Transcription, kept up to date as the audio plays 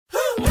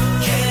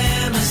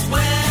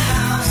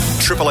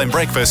Triple M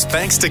Breakfast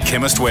thanks to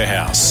Chemist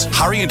Warehouse.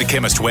 Hurry into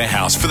Chemist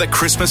Warehouse for the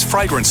Christmas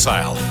fragrance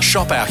sale.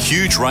 Shop our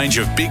huge range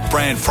of big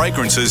brand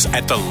fragrances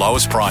at the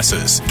lowest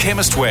prices.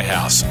 Chemist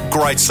Warehouse.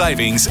 Great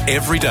savings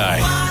every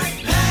day. All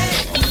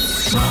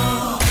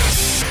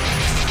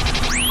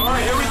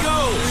right, here we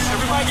go.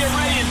 Everybody get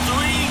ready in 3,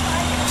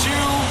 2,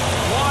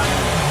 1.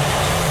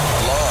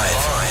 Live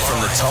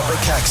from the top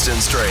of Caxton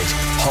Street,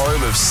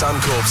 home of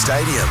Suncorp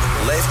Stadium,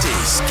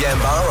 Lefties,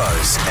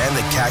 Gambaros and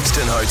the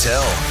Caxton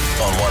Hotel.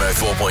 On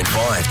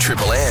 104.5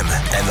 Triple M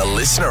and the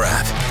Listener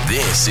app.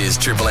 This is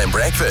Triple M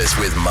Breakfast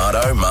with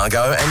Marto,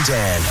 Margot and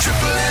Dan.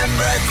 Triple M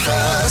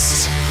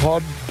Breakfast.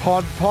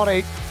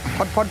 Potty.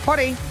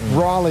 Potty.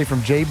 Riley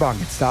from G-Bung.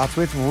 It starts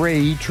with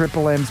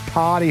Triple M's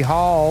Party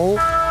Hole.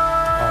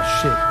 Oh,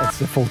 shit. That's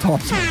the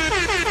full-time song.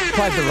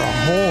 Played the wrong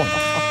horn.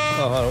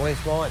 Oh, hold on,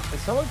 where's mine? Has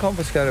someone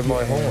confiscated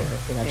my horn?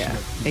 Yeah,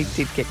 he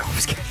did get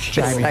confiscated.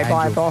 Jamie Stay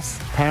by, Angel. boss.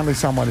 Apparently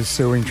someone is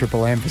suing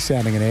Triple M for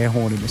sounding an air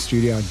horn in the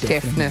studio.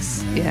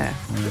 Deafness, yeah.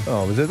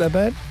 Oh, was it that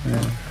bad?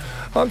 Yeah.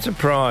 I'm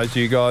surprised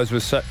you guys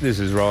were so... This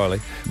is Riley.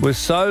 Was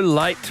so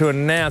late to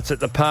announce that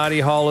the party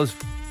hole has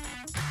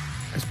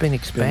been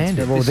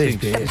expanded. Well, This this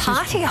thing's- is-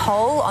 Party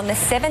hole on the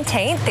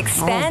 17th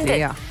expanded. Oh,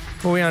 dear.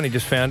 Well, we only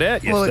just found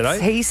out Well,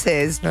 yesterday. he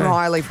says,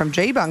 Riley from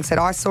G-Bung said,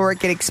 I saw it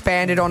get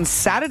expanded on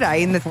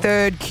Saturday in the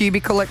third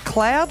cubicle at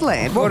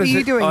Cloudland. What were is you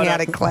it? doing I out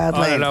at don't- Cloudland?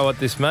 I don't know what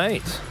this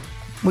means.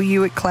 Were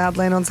you at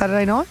Cloudland on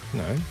Saturday night?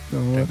 No.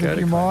 Oh, I think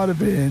you might have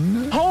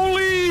been.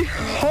 Holy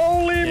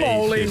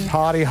moly.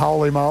 Party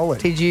holy moly.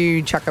 Did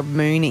you chuck a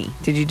moonie?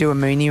 Did you do a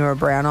moonie or a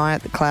brown eye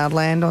at the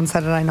Cloudland on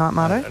Saturday night,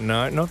 Marto?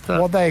 No, not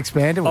that. What they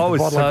expanded with I the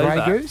was bottle of Grey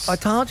sober. Goose? I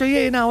told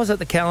you, I was at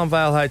the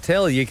Callanvale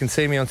Hotel. You can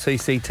see me on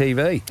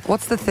CCTV.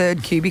 What's the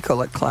third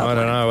cubicle at Cloudland? I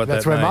don't know what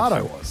That's that where means.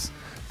 Marto was.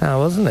 No,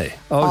 wasn't he?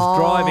 I was Oh.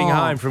 driving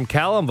home from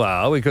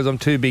Callanvale because I'm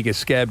too big a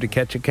scab to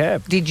catch a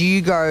cab. Did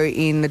you go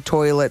in the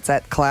toilets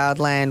at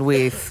Cloudland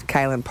with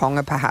Kaylin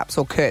Ponga, perhaps,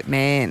 or Kurt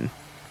Mann?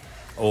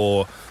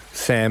 Or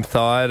Sam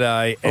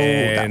Thaiday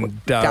and was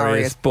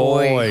Darius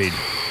Boyd.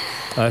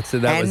 That was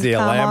And the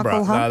Alhambra.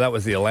 Carmichael, huh? No, that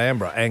was the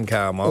Alhambra and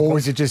Carmichael. Or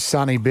was it just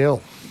Sonny Bill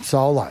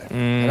solo?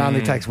 It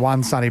only takes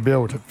one Sonny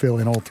Bill to fill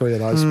in all three of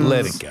those spots.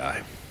 Let it go.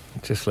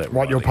 Just let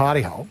What, Riley your go.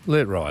 party hole?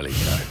 Let Riley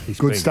go. He's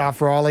Good been-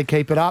 stuff, Riley.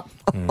 Keep it up.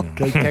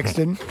 Keep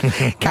texting.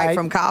 Kate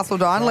from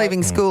Castledine,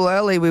 leaving school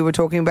early, we were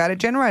talking about it,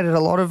 generated a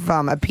lot of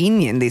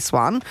opinion, this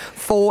one,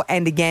 for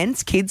and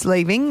against kids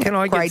leaving. Can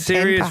I grade get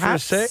serious 10, for a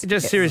perhaps? sec?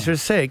 Just serious for a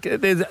sec.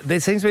 There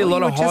seems to be a Well,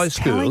 lot you of were high just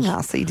telling schools.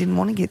 us that you didn't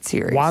want to get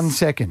serious. 1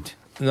 second.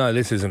 No,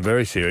 this isn't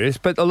very serious,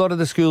 but a lot of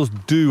the schools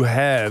do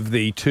have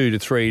the 2 to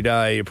 3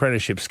 day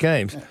apprenticeship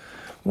schemes.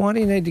 Why do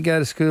you need to go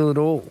to school at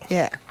all?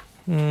 Yeah.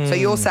 So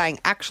you're saying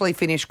actually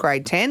finish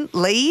grade 10,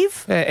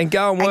 leave? Yeah, and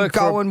go and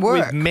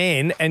work, with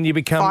men, and you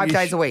become 5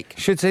 days a week.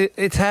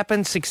 It's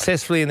happened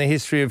successfully in the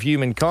history of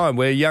humankind,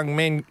 where young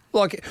men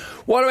like.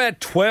 What about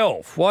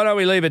 12? Why don't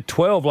we leave at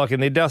 12, like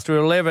in the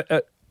Industrial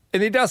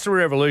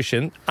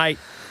Revolution? Eight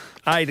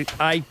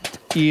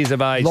years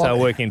of age, they were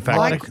working in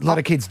factories. A lot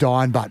of kids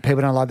dying, but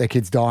people don't like their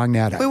kids dying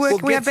nowadays.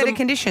 We have better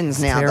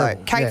conditions now, terrible.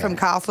 though. Kate Yeah. from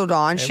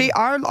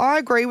Castledine, I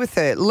agree with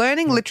her.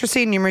 Learning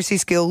literacy and numeracy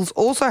skills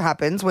also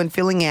happens when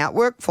filling out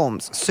work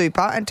forms,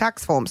 super and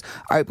tax forms,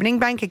 opening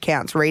bank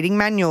accounts, reading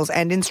manuals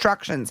and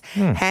instructions,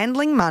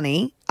 handling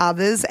money,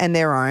 others and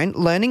their own.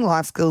 Learning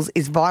life skills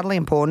is vitally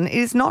important. It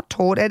is not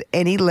taught at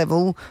any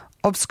level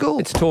of school.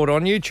 It's taught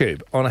on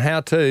YouTube on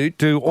how to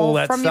do all or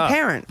that from stuff. your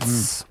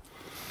parents.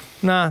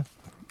 Nah,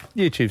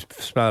 YouTube's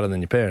smarter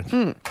than your parents.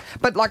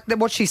 But like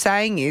what she's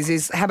saying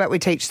is how about we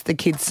teach the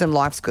kids some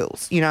life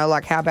skills? You know,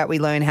 like how about we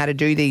learn how to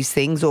do these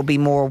things or be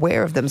more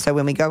aware of them so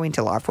when we go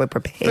into life we're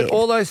prepared. But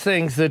all those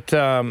things that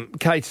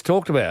Kate's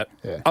talked about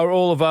are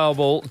all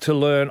available to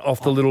learn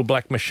off the little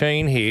black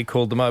machine here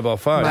called the mobile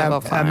phone.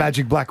 A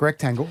magic black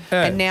rectangle.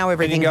 Yeah. And now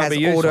everything you go has be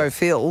useful.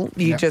 autofill.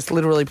 You just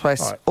literally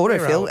press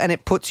autofill and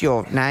it puts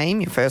your name,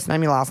 your first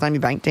name, your last name,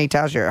 your bank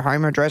details, your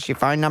home address, your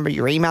phone number,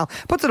 your email,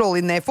 puts it all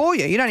in there for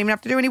you. You don't even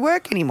have to do any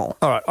work anymore. All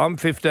right, I'm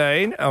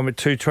 15. I'm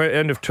at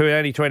end of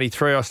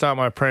 2023. I start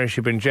my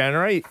apprenticeship in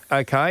January.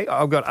 Okay,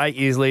 I've got 8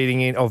 years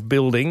leading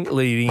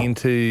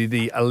into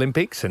the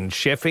Olympics and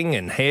chefing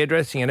and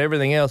hairdressing and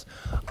everything else.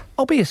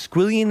 I'll be a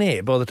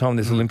squillionaire by the time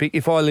this Olympic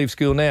if I leave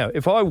school now.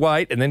 If I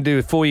wait and then do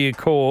a 4-year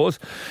course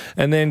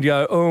and then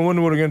go, I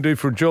wonder what I'm going to do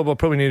for a job. I'll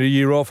probably need a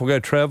year off. I'll go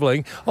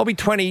travelling. I'll be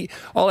 20.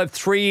 I'll have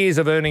 3 years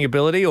of earning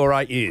ability or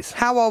 8 years.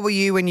 How old were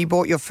you when you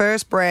bought your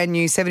first brand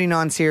new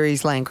 79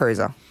 Series Land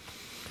Cruiser?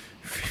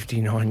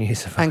 59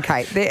 years of age.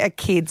 Okay, there are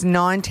kids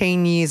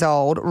 19 years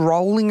old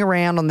rolling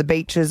around on the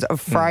beaches of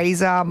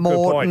Fraser,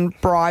 Moreton,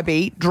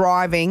 Bribie,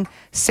 driving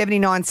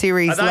 79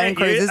 Series Land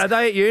Cruisers. Are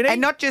they at uni? And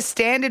not just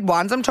standard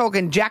ones. I'm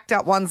talking jacked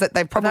up ones that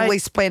they've probably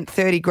spent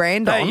 30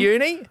 grand Are they on. at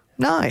uni?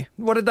 No.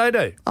 What did they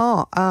do?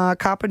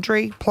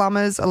 Carpentry,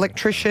 plumbers,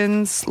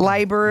 electricians,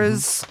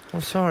 labourers.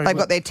 I'm sorry. They've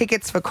got their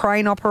tickets for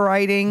crane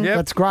operating. Yep.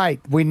 That's great.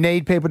 We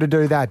need people to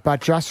do that.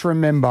 But just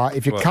remember,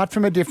 if you're cut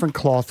from a different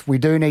cloth, we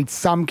do need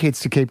some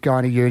kids to keep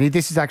going to uni.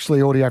 This is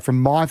actually audio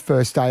from my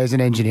first day as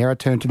an engineer. I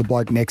turned to the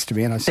bloke next to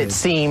me and I said... It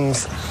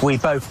seems we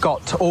both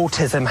got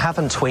autism,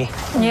 haven't we?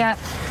 Yeah.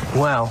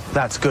 Well,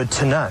 that's good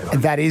to know.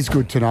 And that is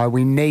good to know.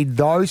 We need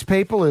those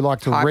people who like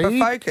to read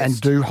Hyper-focused.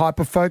 and do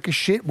hyper-focus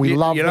shit. We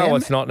love them. You know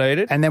what's not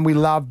needed? And then we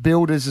love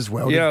builders as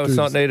well. You know to what's do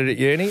not needed at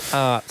uni?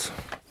 Arts.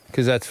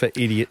 Because that's for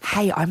idiots.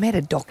 Hey, I met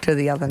a doctor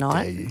the other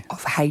night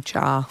of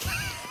HR.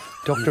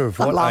 Doctor of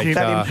what? love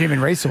that.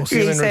 Human resources.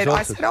 He said,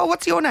 I said, oh,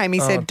 what's your name?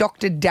 He said,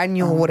 Dr.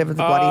 Daniel, whatever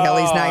the bloody hell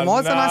his name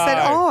was. And I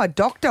said, no. a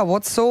doctor,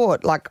 what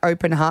sort? Like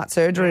open heart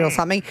surgery or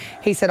something?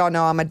 He said, oh,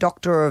 no, I'm a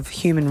doctor of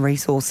human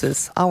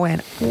resources. I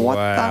went, what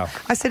Wow.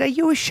 the? I said, are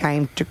you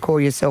ashamed to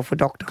call yourself a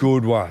doctor?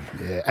 Good one.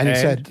 Yeah. And he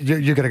said,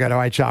 you're going to go to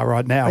HR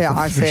right now. Yeah,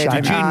 I said,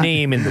 Did you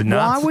name in the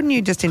nuts? why wouldn't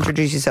you just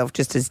introduce yourself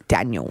just as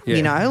Daniel? Yeah,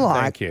 You know,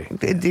 like, thank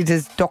you.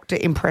 does doctor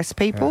impress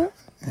people?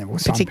 Yeah, well,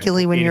 some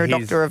Particularly when In you're a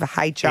his- doctor of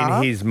HR?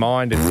 In his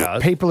mind, it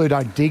does. people who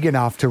don't dig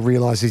enough to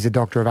realise he's a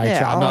doctor of HR.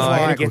 Yeah, not Oh,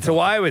 he medical. gets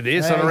away with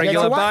this Yeah, on a he gets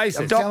regular away.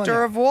 basis. I'm telling Doctor you.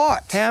 of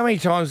what? How many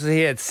times has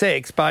he had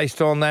sex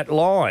based on that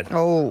line?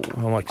 Oh,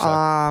 I'm like, so,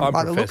 I'm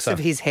by the looks professor. of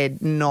his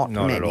head, not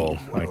Not many. at all.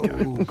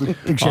 Okay.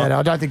 Big shout out.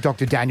 I don't think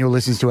Dr. Daniel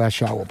listens to our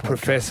show or podcast.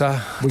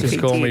 Professor. He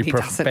Just call did, me he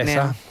does it Professor.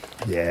 now.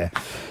 Yeah.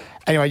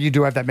 Anyway, you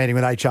do have that meeting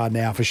with HR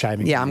now for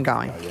shaming. Yeah, I'm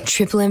going.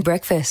 Triple M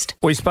breakfast.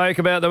 We spoke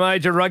about the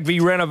major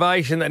rugby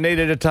renovation that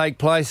needed to take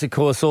place. Of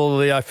course,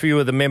 a few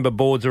of the member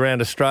boards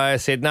around Australia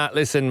said, "Nah,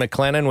 listen,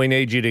 McLennan, we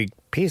need you to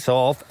piss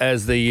off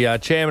as the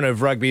chairman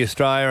of Rugby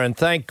Australia." And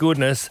thank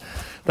goodness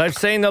they've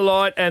seen the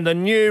light. And the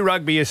new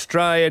Rugby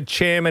Australia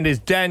chairman is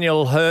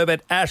Daniel Herbert,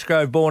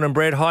 Ashgrove born and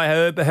bred. Hi,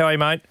 Herb. How are you,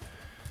 mate?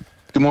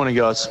 Good morning,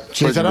 guys.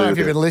 Cheers. I don't know if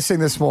you've Pleasure been listening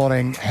this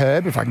morning,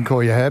 Herb, if I can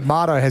call you Herb.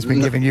 Marto has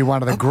been giving you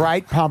one of the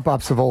great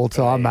pump-ups of all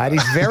time, mate.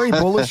 He's very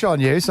bullish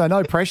on you, so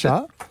no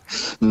pressure.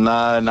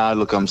 No,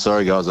 look, I'm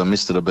sorry, guys. I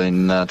missed it. I've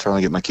been trying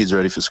to get my kids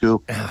ready for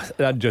school.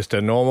 Just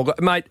a normal guy.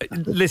 Mate,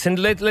 listen,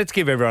 let's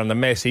give everyone the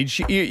message.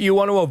 You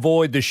want to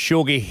avoid the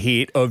sugar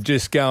hit of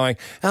just going,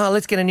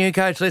 let's get a new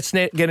coach, let's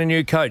get a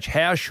new coach.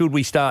 How should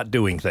we start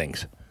doing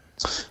things?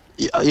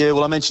 Yeah,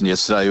 well, I mentioned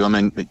yesterday, I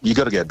mean, you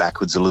got to go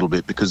backwards a little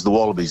bit because the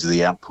Wallabies are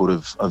the output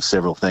of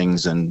several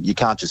things, and you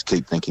can't just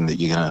keep thinking that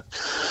you're going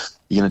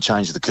to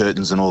change the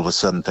curtains and all of a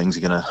sudden things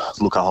are going to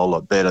look a whole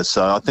lot better.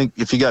 So I think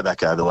if you go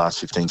back over the last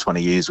 15,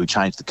 20 years, we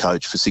changed the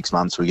coach for 6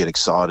 months, we get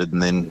excited,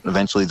 and then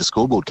eventually the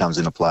scoreboard comes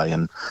into play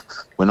and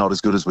we're not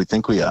as good as we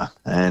think we are.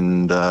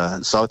 And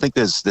so I think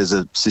there's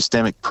a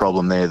systemic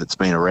problem there that's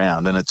been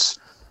around, and it's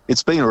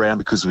been around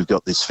because we've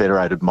got this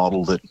federated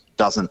model that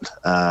doesn't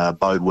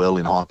bode well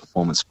in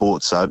high-performance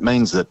sports. So it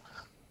means that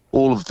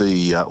all of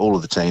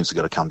the teams have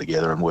got to come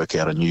together and work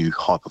out a new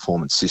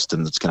high-performance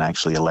system that's going to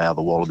actually allow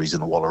the Wallabies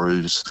and the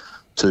Wallaroos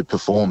to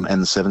perform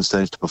and the Sevens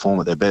teams to perform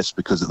at their best,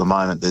 because at the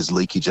moment there's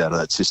leakage out of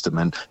that system.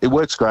 And it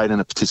works great in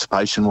a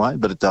participation way,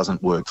 but it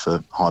doesn't work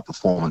for high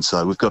performance.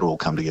 So we've got to all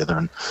come together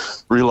and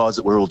realise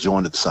that we're all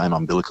joined at the same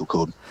umbilical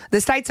cord.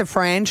 The states are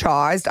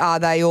franchised. Are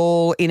they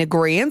all in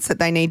agreement that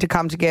they need to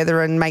come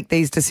together and make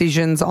these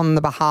decisions on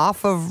the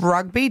behalf of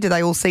rugby? Do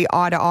they all see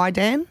eye to eye,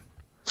 Dan?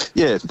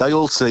 Yeah, they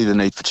all see the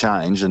need for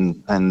change,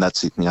 and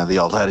that's it. You know, the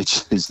old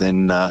adage is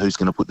then who's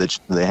going to put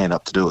their hand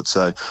up to do it.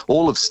 So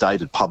all have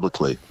stated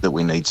publicly that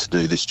we need to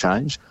do this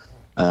change.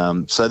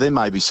 So there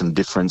may be some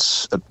different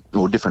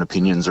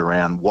opinions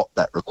around what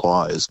that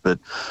requires, but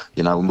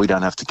you know, we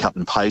don't have to cut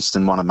and paste.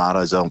 And one of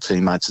Marto's old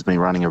teammates has been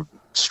running an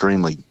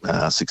extremely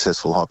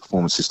successful high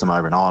performance system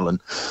over in Ireland.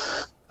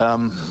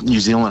 New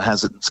Zealand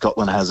has it,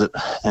 Scotland has it,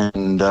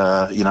 and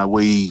you know,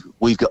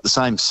 we've got the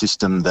same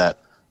system that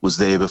was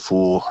there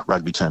before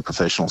rugby turned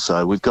professional.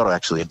 So we've got to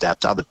actually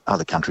adapt.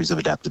 Other countries have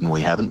adapted and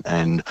we haven't.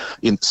 And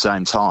in the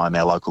same time,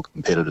 our local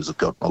competitors have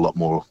got a lot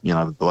more, you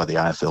know, by the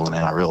AFL and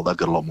NRL, they've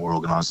got a lot more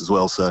organised as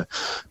well. So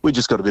we've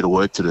just got a bit of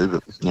work to do,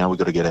 but, you know, we've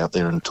got to get out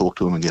there and talk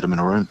to them and get them in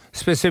a room.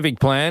 Specific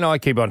plan, I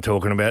keep on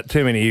talking about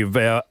too many of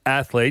our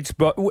athletes,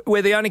 but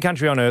we're the only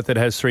country on earth that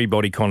has three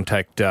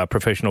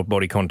professional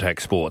body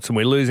contact sports, and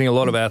we're losing a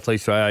lot of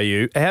athletes to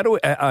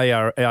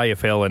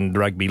AFL and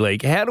rugby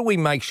league. How do we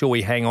make sure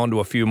we hang on to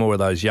a few more of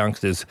those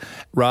youngsters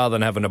rather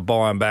than having to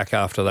buy them back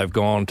after they've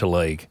gone to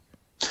league?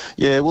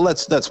 Yeah, well,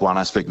 that's one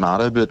aspect,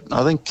 Marto. But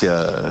I think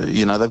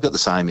you know, they've got the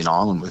same in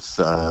Ireland with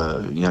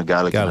you know,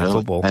 Gaelic and hurling,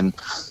 football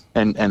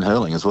and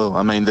hurling as well.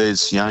 I mean,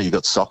 there's, you know, you've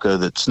got soccer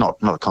that's not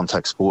a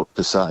contact sport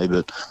per se,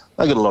 but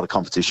they've got a lot of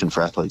competition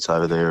for athletes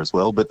over there as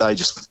well. But they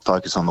just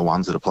focus on the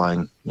ones that are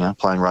playing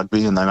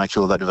rugby, and they make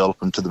sure they develop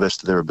them to the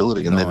best of their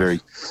ability. And They're very,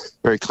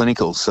 very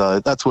clinical. So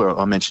that's where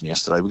I mentioned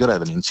yesterday, we've got to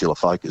have an insular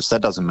focus.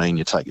 That doesn't mean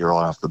you take your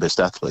eye off the best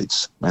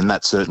athletes, and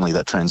that's certainly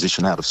that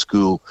transition out of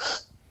school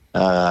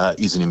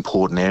is an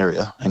important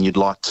area, and you'd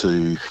like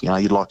to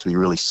be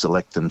really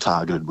select and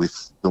targeted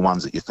with the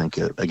ones that you think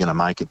are going to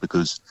make it,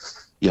 because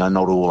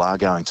not all are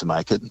going to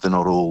make it. They're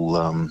not all,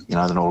 they're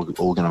not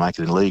all going to make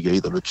it in league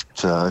either. But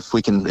if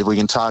we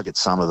can target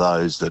some of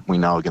those that we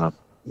know are going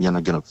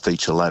to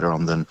feature later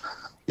on, then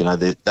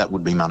that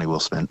would be money well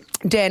spent.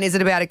 Dan, is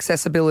it about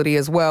accessibility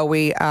as well?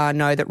 We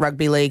know that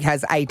rugby league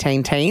has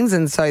 18 teams,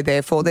 and so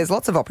therefore there's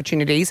lots of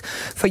opportunities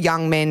for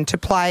young men to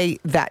play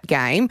that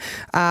game.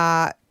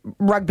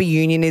 Rugby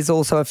union is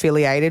also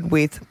affiliated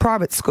with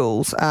private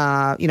schools,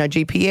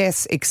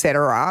 GPS,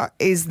 etc.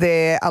 Is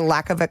there a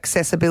lack of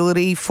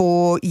accessibility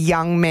for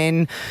young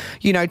men,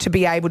 to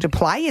be able to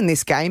play in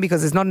this game because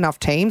there's not enough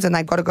teams and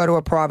they've got to go to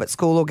a private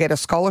school or get a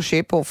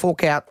scholarship or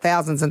fork out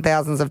thousands and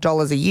thousands of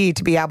dollars a year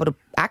to be able to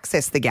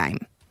access the game?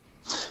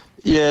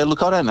 Yeah,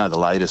 look, I don't know the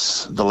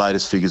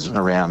latest figures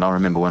around. I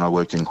remember when I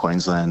worked in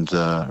Queensland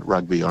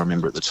rugby, I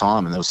remember at the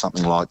time, and there was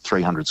something like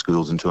 300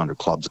 schools and 200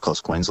 clubs across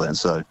Queensland.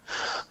 So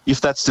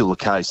if that's still the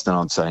case, then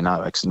I'd say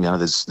no. Actually,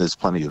 there's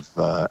plenty of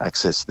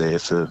access there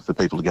for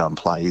people to go and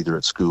play either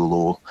at school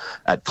or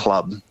at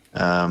club.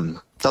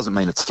 Doesn't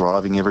mean it's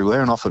thriving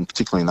everywhere, and often,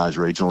 particularly in those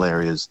regional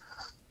areas,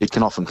 it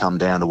can often come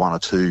down to one or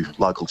two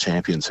local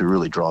champions who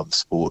really drive the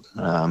sport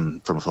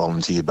from a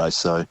volunteer base.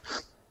 So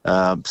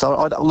I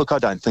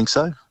don't think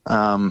so.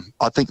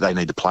 I think they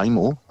need to play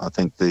more. I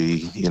think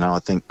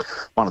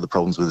one of the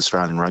problems with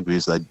Australian rugby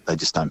is they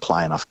just don't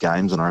play enough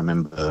games. And I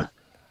remember,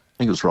 I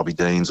think it was Robbie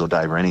Deans or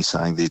Dave Rennie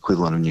saying the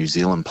equivalent of New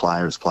Zealand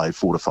players play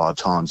 4 to 5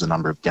 times the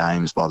number of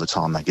games by the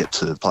time they get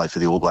to play for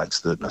the All Blacks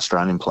than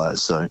Australian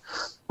players. So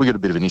we've got a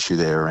bit of an issue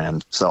there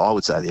around. So I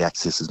would say the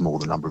access is more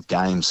the number of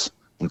games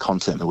and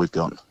content that we've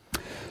got.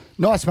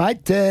 Nice,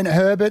 mate. Dan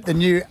Herbert, the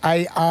new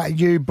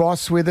ARU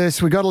boss with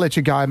us. We've got to let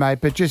you go, mate,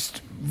 but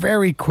just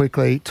very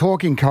quickly,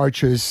 talking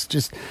coaches,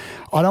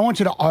 I don't want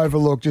you to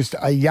overlook just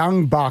a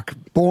young buck,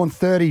 born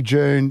 30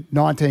 June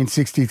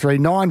 1963,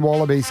 9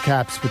 Wallabies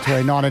caps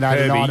between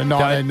 1989 and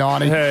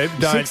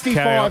 1990.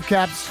 65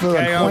 caps for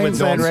the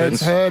Queensland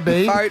Reds.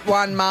 Herbie. Vote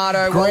one,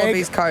 Mardo,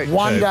 Wallabies coach.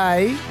 One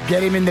day,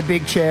 get him in the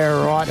big chair,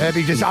 all right,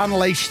 Herbie? Just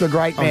unleash the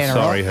great man, I'm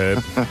sorry, all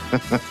right?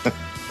 Herb.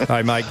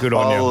 Hey, mate, good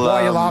on you.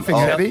 Why are you laughing,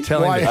 Herbie?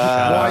 Why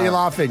are you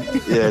laughing?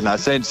 Yeah, no,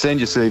 send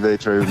your CV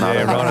through.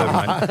 Yeah,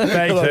 right, mate.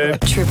 Thanks,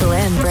 Herb. Triple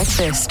M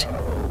Breakfast.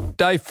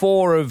 Day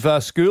 4 of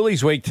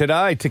Schoolies Week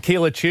today,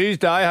 Tequila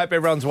Tuesday. Hope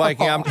everyone's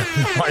waking up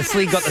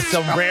nicely, got the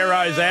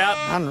sombreros out.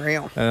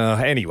 Unreal.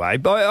 Anyway,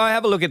 but I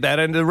have a look at that,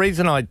 and the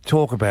reason I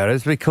talk about it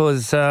is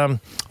because I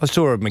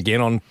saw him again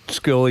on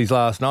Schoolies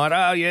last night.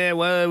 Oh, yeah,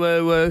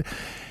 whoa.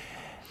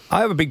 I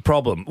have a big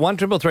problem.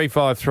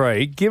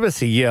 133353, give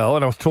us a yell.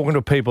 And I was talking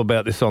to people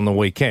about this on the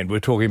weekend.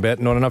 We're talking about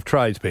not enough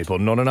tradespeople,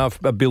 not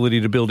enough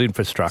ability to build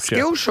infrastructure.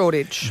 Skill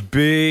shortage.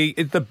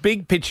 The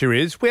big picture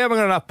is we haven't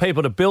got enough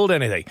people to build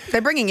anything.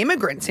 They're bringing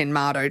immigrants in,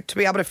 Mardo, to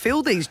be able to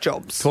fill these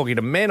jobs. Talking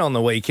to men on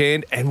the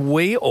weekend, and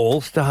we all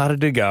started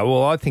to go,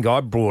 well, I think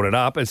I brought it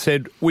up and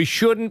said we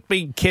shouldn't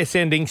be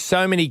sending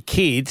so many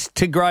kids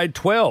to grade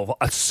 12.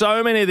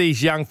 So many of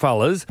these young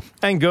fellas,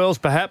 and girls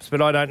perhaps,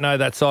 but I don't know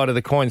that side of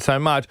the coin so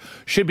much,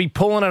 should be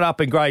pulling it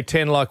up in grade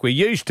 10 like we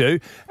used to,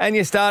 and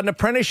you start an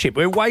apprenticeship.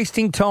 We're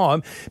wasting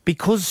time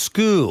because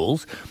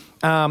schools,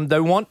 they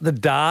want the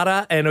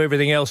data and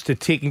everything else to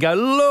tick and go,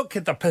 look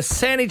at the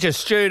percentage of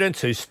students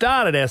who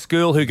start at our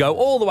school who go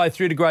all the way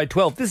through to grade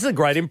 12. This is a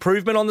great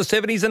improvement on the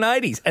 70s and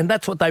 80s, and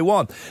that's what they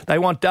want. They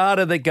want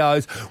data that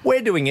goes,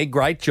 we're doing a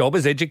great job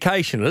as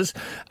educationalists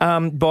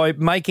by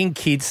making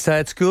kids stay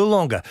at school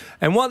longer.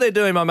 And what they're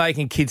doing by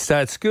making kids stay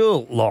at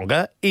school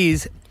longer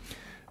is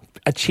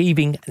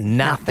achieving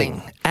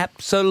nothing.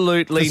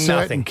 Absolutely for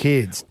nothing. Certain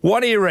kids. What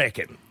do you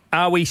reckon?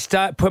 Are we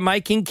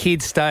making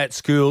kids stay at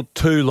school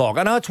too long?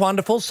 I know it's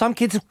wonderful. Some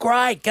kids are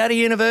great, go to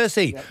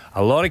university. Yep.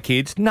 A lot of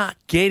kids,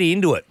 get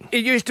into it.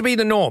 It used to be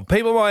the norm.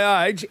 People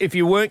my age, if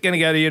you weren't going to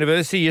go to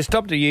university, you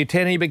stopped at year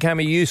 10 and you became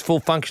a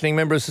useful, functioning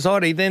member of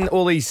society. Then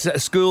all these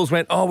schools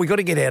went, we got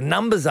to get our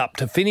numbers up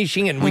to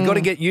finishing, and we got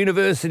to get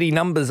university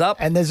numbers up.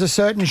 And there's a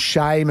certain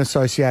shame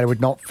associated with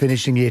not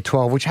finishing year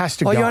 12, which has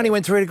to go. You only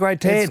went through to grade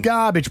 10. It's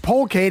garbage.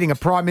 Paul Keating, a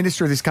Prime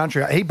Minister of this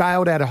country, he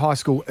bailed out of high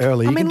school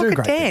early. Look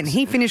at Dan.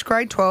 He finished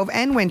grade 12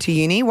 and went to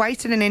uni,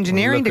 wasted an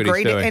engineering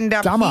degree to end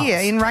up here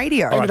in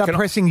radio. Ended up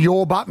pressing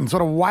your buttons.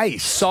 What a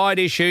waste. Side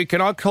issue,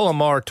 can I call a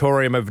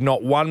moratorium of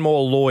not one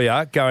more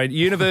lawyer going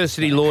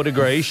university law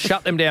degrees,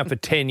 shut them down for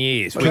 10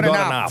 years? We've got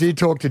enough. Do you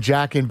talk to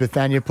Jack in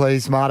Bethania,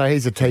 please, Marto?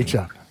 He's a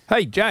teacher.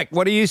 Hey, Jack,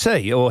 what do you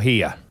see or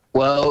hear?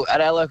 Well,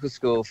 at our local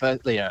school,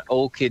 firstly,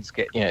 all kids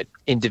get,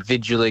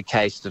 individually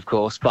cased, of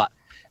course, but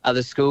are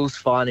the schools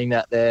finding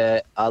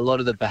that a lot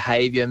of the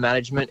behaviour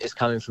management is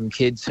coming from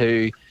kids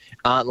who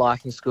aren't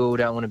liking school,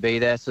 don't want to be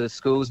there? So the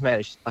schools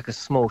made a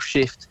small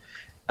shift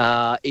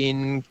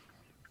in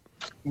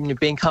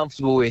being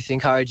comfortable with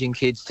encouraging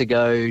kids to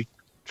go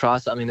try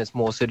something that's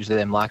more suited to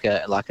them, like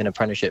an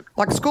apprenticeship.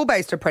 Like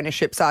school-based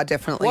apprenticeships are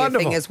definitely a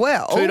thing as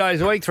well. 2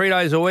 days a week, 3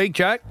 days a week,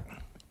 Jack?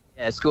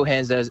 Yeah, school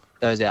hands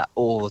those out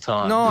all the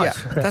time. Nice.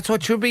 Yeah. That's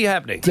what should be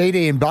happening. Dee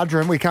Dee in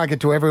Budrum, we can't get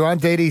to everyone.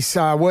 Dee Dee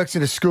works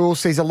in a school,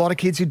 sees a lot of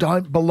kids who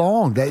don't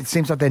belong. It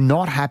seems like they're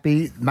not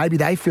happy. Maybe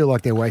they feel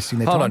like they're wasting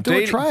their time. Do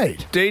a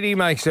trade. Dee Dee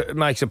makes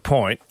a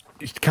point.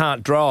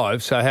 can't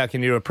drive, so how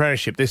can you do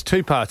apprenticeship? There's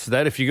two parts to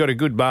that. If you've got a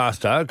good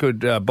master,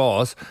 good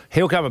boss,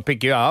 he'll come and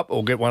pick you up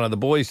or get one of the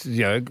boys,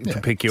 to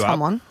pick you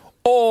up.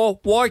 Or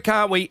why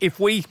can't we, if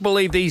we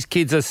believe these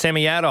kids are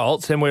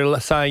semi-adults and we're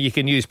saying you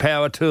can use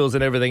power tools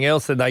and everything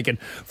else and they can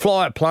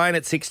fly a plane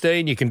at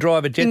 16, you can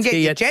drive a jet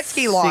ski at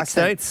 16.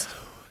 Licence.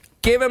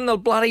 Give them the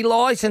bloody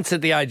licence at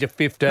the age of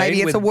 15.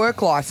 Maybe it's a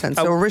work licence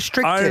or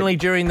restricted. Only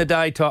during the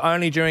daytime,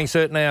 only during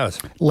certain hours.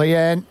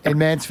 Leanne in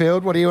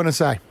Mansfield, what do you want to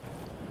say?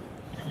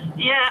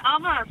 Yeah,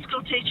 I'm a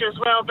school teacher as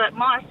well, but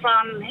my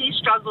son, he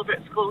struggled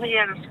at school. He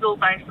had a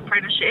school-based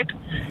apprenticeship.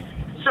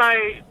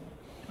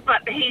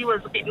 But he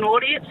was a bit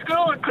naughty at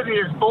school because he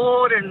was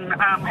bored and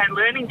had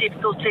learning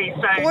difficulties.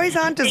 So boys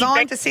aren't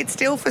designed to sit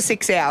still for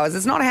 6 hours.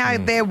 It's not how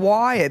they're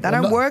wired. They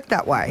don't work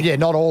that way. Yeah,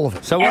 not all of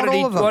them. So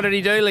what did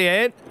he do,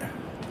 Leanne?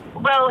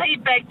 Well, he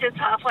begged us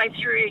halfway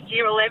through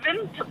year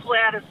 11 to pull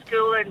out of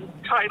school and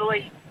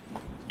totally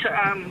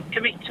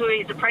commit to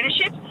his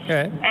apprenticeship.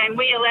 Okay. And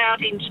we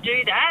allowed him to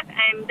do that.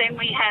 And then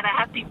we had a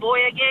happy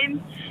boy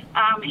again.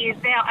 He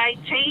is now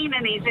 18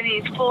 and he's in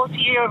his 4th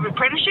year of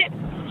apprenticeship.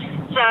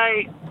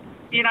 So,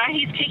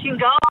 he's kicking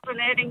goals and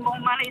earning more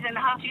money than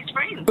half his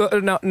friends.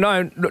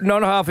 No,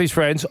 not half his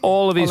friends,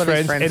 all of his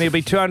friends. And he'll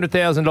be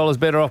 $200,000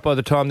 better off by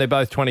the time they're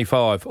both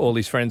 25. All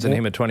his friends and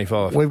him are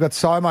 25. We've got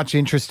so much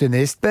interest in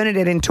this.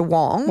 Bernadette in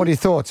Toowong. What are your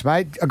thoughts,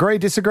 mate? Agree,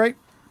 disagree?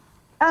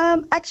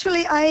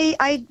 Actually,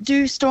 I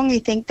do strongly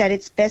think that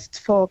it's best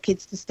for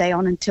kids to stay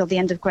on until the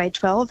end of grade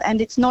 12, and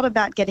it's not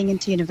about getting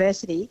into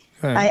university.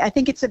 I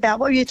think it's about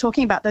what you're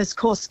talking about, those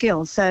core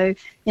skills. So,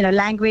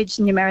 language,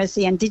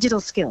 numeracy, and digital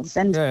skills.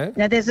 And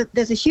there's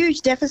a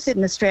huge deficit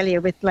in Australia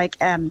with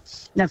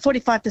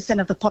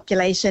 45% of the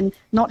population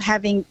not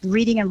having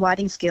reading and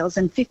writing skills,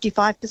 and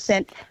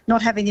 55%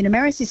 not having the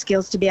numeracy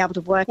skills to be able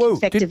to work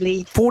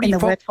effectively in the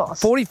workforce.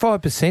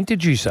 45%,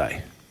 did you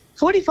say?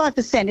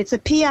 45%. It's a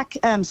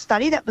PIAC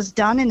study that was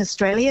done in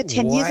Australia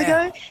 10 years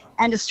ago,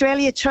 and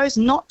Australia chose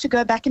not to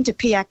go back into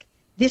PIAC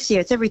this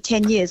year. It's every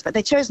 10 years, but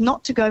they chose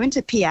not to go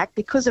into PIAC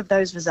because of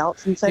those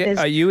results. And so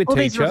are you a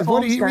teacher?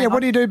 What do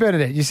you do,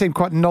 Bernadette? You seem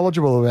quite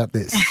knowledgeable about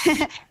this.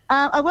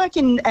 I work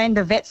in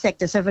the vet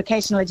sector, so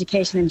vocational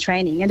education and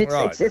training, and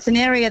it's an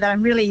area that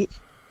I'm really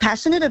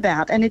passionate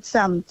about. And it's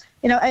the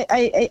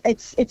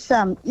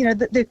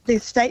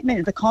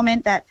statement, the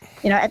comment that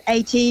at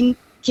 18.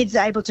 Kids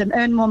are able to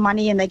earn more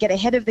money and they get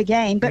ahead of the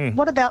game. But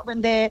what about when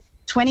they're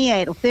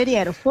 28 or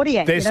 38 or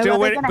 48? They're still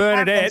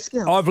Bernadette,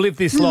 I've lived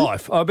this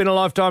life. I've been a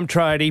lifetime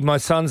tradie. My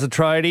son's a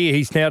tradie.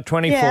 He's now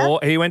 24.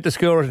 Yeah. He went to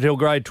school until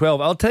grade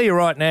 12. I'll tell you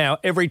right now,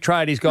 every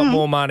tradie's got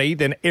more money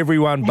than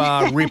everyone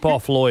bar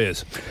rip-off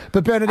lawyers.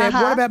 But Bernadette,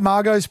 what about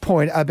Margot's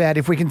point about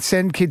if we can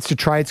send kids to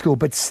trade school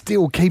but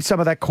still keep some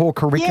of that core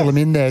curriculum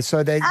in there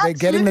so they're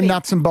getting the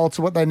nuts and bolts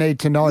of what they need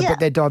to know,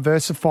 but they're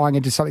diversifying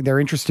into something they're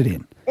interested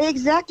in?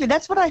 Exactly.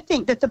 That's what I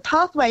think, that the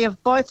pathway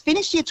of both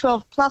finish year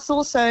 12 plus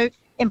also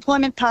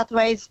employment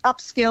pathways,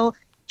 upskill,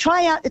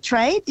 try out the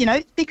trade,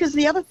 because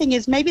the other thing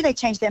is maybe they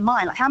change their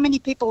mind. Like how many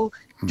people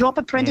drop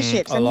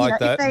apprenticeships? I like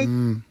that.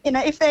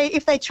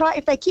 If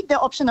they keep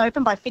their option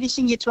open by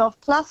finishing year 12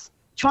 plus,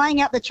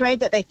 trying out the trade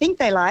that they think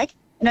they like,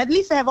 at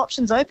least they have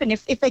options open.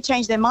 If they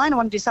change their mind and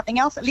want to do something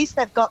else, at least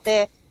they've got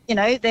their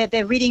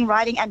their reading,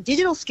 writing, and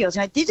digital skills.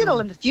 Digital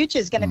in the future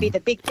is going to be the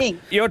big thing.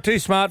 You're too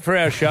smart for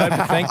our show,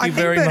 but thank you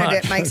very much. I think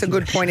Bernadette makes a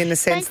good point in the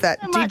sense that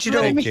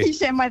digital... Let me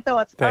share my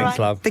thoughts. Thanks,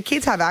 love. The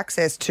kids have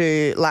access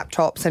to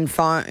laptops and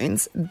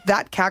phones.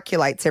 That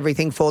calculates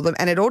everything for them,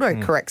 and it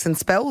auto-corrects and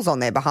spells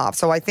on their behalf.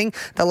 So I think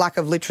the lack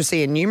of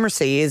literacy and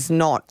numeracy is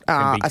not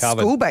a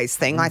school-based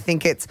thing. I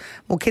think it's,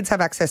 kids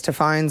have access to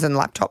phones and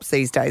laptops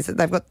these days.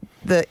 They've got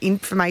the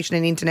information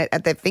and internet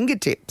at their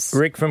fingertips.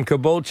 Rick from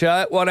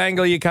Caboolture, what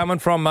angle are you coming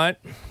from, mate?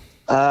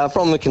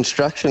 From the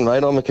construction,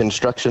 mate. I'm a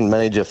construction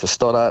manager for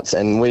Stoddart's,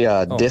 and we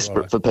are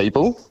desperate for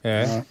people.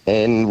 Yeah.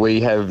 And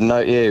we have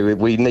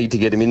we need to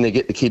get them in there,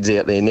 get the kids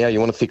out there now. You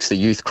want to fix the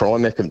youth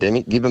crime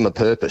epidemic, give them a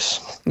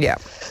purpose. Yeah.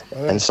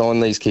 And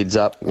sign these kids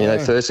up,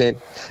 first. And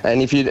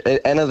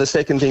the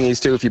second thing is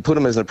too, if you put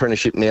them as an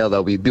apprenticeship now,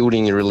 they'll be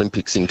building your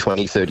Olympics in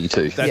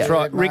 2032. That's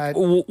right. Rick,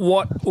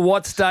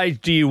 what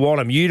stage do you want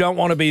them? You don't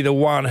want to be the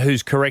one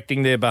who's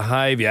correcting their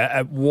behaviour.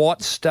 At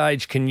what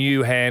stage can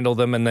you handle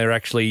them and they're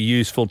actually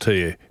useful to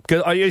you?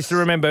 Because I used to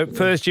remember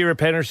first year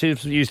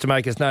apprenticeships used to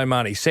make us no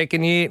money.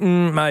 Second year,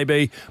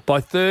 maybe.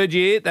 By third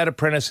year, that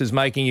apprentice is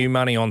making you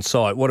money on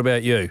site. What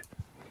about you?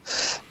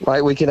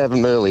 Mate, we can have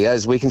them early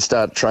as we can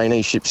start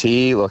traineeships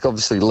here,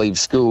 obviously leave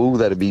school,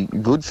 that'd be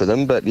good for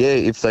them. But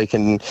if they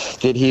can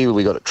get here,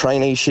 we got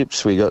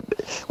traineeships,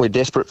 we're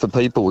desperate for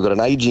people. We've got an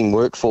ageing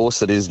workforce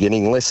that is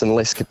getting less and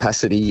less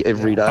capacity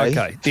every day.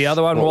 Okay. The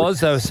other one was,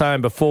 they were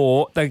saying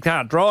before, they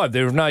can't drive.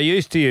 They're of no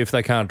use to you if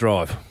they can't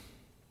drive.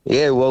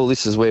 Yeah, well,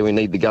 this is where we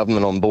need the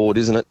government on board,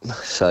 isn't it?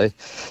 So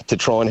to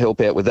try and help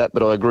out with that.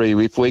 But I agree,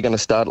 if we're going to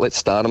start, let's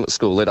start them at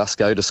school. Let us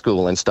go to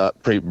school and start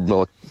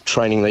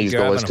training these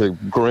guys to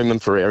groom them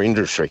for our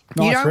industry.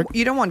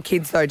 You don't want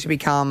kids, though, to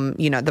become,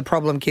 the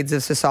problem kids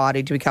of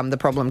society, to become the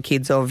problem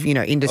kids of,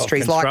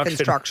 industries like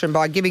construction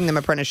by giving them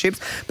apprenticeships.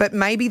 But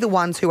maybe the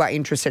ones who are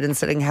interested in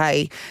saying,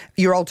 hey,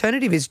 your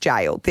alternative is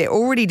jail. They're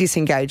already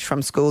disengaged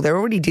from school. They're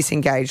already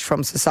disengaged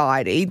from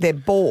society. They're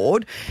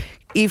bored.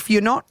 If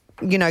you're not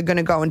going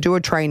to go and do a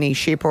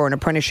traineeship or an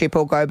apprenticeship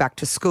or go back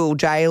to school,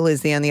 jail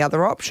is the only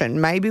other option.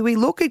 Maybe we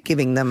look at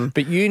giving them.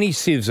 But uni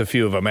sieves a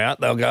few of them out.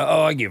 They'll go,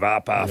 I give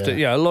up after.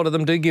 A lot of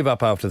them do give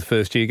up after the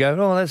first year.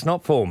 Go, that's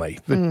not for me.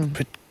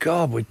 But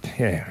God,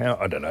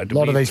 I don't know. A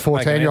lot of these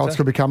 14-year-olds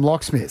could become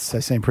locksmiths. They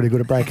seem pretty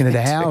good at breaking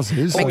into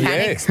houses.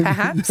 Mechanics,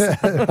 perhaps.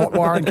 Hot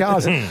wiring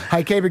cars.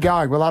 Hey, keep it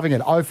going. We're loving it.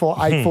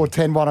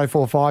 048410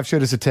 1045.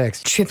 Shoot us a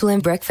text. Triple M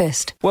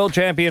breakfast. World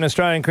champion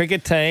Australian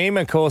cricket team,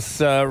 of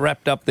course,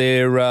 wrapped up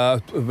their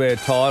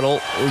title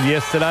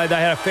yesterday. They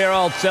had a fair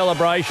old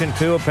celebration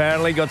too,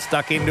 apparently. Got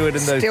stuck into it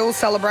in the Still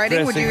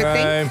celebrating, would you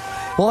think?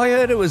 Well, I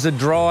heard it was a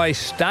dry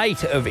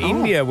state of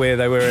India where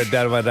they were at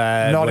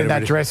not in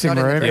that dressing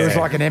room. It was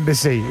like an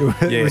embassy.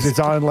 It was its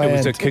own land. It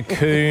was a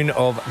cocoon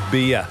of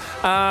beer.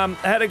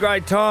 Had a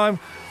great time.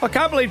 I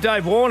can't believe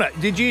Dave Warner.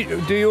 Do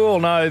you all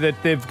know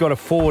that they've got a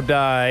 4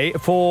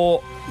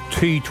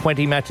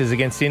 T20 matches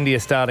against India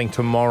starting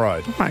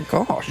tomorrow? Oh, my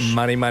gosh.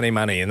 Money, money,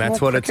 money. And that's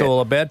what it's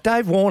all about.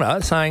 Dave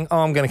Warner saying,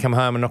 I'm going to come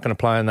home and not going to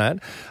play in that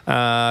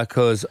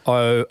because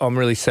I'm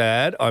really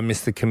sad. I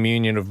missed the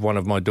communion of one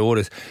of my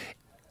daughters.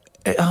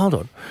 Hold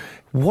on.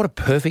 What a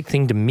perfect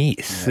thing to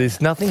miss. Yeah.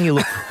 There's nothing you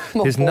look...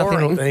 there's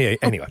boring. nothing...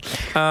 Anyway.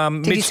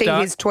 Did you see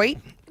his tweet?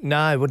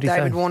 No, what did he say?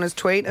 David Warner's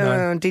tweet.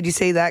 No. Did you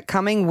see that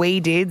coming? We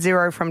did.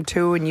 0 from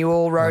 2 and you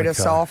all wrote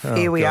us off.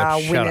 Here we are,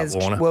 winners,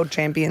 world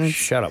champions.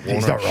 Shut up, Warner.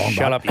 He's not wrong,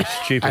 Shut up, you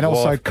stupid And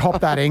also, wife.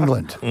 cop that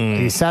England. Are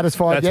you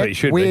satisfied That's yet? what you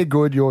should We're be.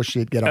 good, your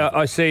shit. Get on.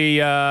 I see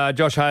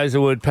Josh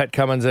Hazlewood, Pat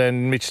Cummins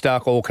and Mitch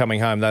Starc all coming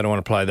home. They don't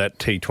want to play that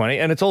T20.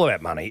 And it's all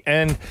about money.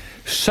 And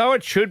so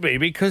it should be,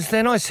 because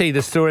then I see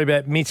the story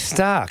about Mitch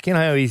Starc. You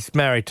know, he's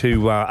married to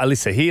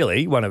Alyssa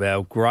Healy, one of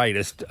our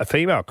greatest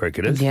female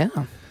cricketers. Yeah.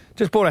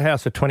 Just bought a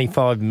house for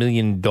 $25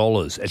 million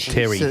at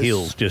Terry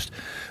Hills. Just,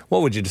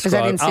 what would you describe? Is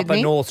that in Upper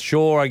Sydney? North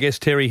Shore, I guess,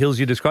 Terry Hills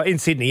you describe. In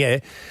Sydney, yeah.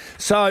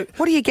 So,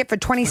 what do you get for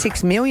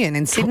 $26 million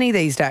in Sydney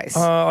these days?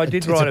 I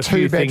did write a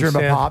few things down. It's a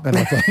 2-bedroom apartment,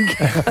 I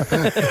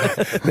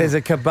think. There's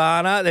a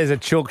cabana, there's a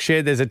chook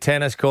shed, there's a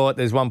tennis court,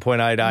 there's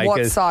 1.8 acres.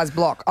 What size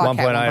block?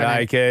 Okay, 1.8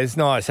 acres.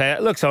 Nice.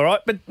 It looks all right,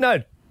 but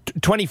no,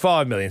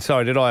 25 million.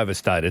 Sorry, did I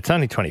overstate it? It's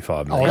only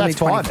 25 million. Oh, that's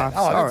fine.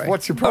 Sorry.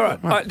 What's your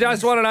problem? All right. I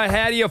just want to know,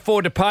 how do you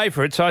afford to pay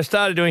for it? So I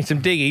started doing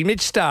some digging. Mitch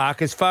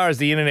Starc, as far as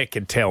the internet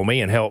can tell me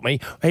and help me,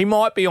 he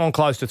might be on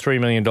close to $3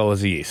 million a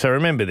year. So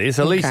remember this.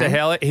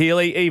 Alyssa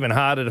Healy, even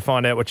harder to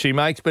find out what she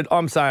makes, but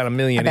I'm saying $1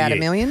 million a year. About $1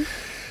 million?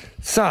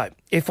 So,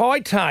 if I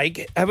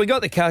take... Have we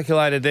got the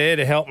calculator there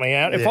to help me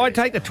out? If I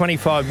take the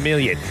 $25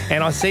 million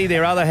and I see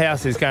their other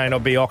house is going to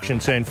be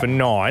auctioned soon for $9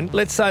 million,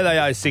 let's say they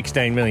owe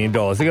 $16 million.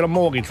 They've got a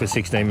mortgage for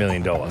 $16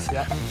 million.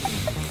 Yep.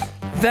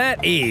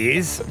 That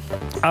is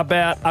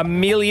about $1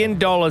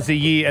 million a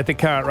year at the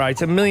current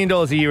rates, $1 million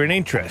a year in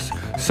interest.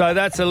 So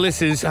that's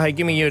Alyssa's, hey,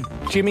 give me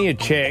a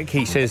check,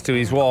 he says to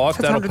his wife.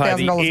 That's that'll pay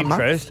the $100,000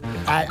 interest.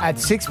 At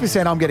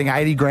 6%, I'm getting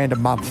 $80,000 a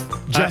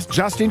month.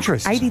 Just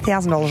interest.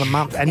 $80,000 a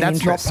month. And that's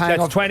interest. not paying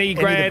That's off 20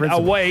 grand a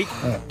week.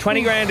 Yeah.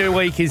 20 grand a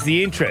week is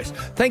the interest.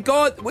 Thank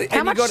God.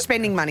 How much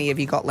spending money have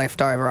you got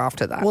left over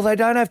after that? Well, they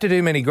don't have to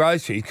do many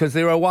groceries because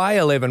they're away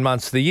 11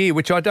 months of the year,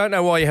 which I don't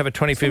know why you have a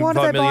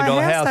 $25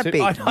 million house.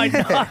 I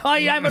know. I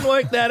haven't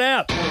worked that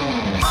out.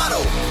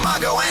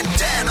 Margo and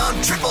Dan on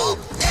Triple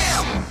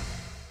M.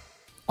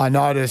 I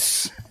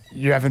notice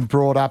you haven't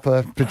brought up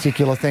a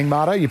particular thing,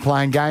 Marto. You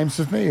playing games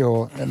with me,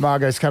 or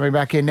Margo's coming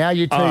back in now?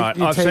 You're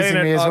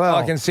teasing me as well.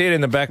 I can see it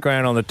in the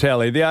background on the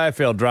telly. The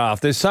AFL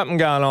draft. There's something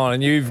going on,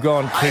 and you've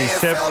gone to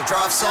AFL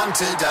draft's on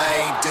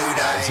today. Do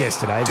they? It's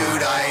yesterday. Do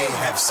they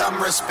have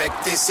some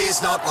respect? This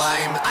is not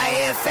lame.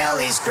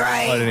 AFL is great.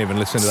 I didn't even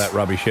listen to that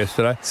rubbish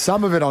yesterday.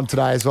 Some of it on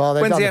today as well.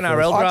 When's the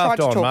NRL draft on, I tried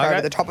to talk Margo?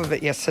 over the top of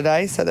it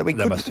yesterday so that we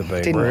must have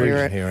been didn't rude. hear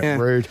it. Yeah.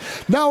 Rude.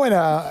 No, in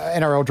a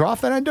NRL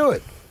draft, they don't do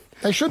it.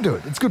 They should do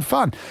it. It's good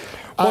fun.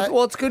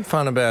 What's good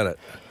fun about it?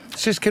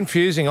 It's just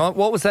confusing.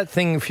 What was that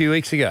thing a few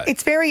weeks ago?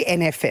 It's very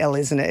NFL,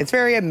 isn't it? It's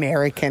very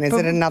American. Is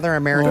it another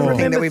American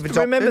thing that we've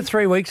adopted? Remember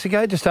 3 weeks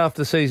ago, just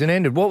after the season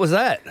ended, what was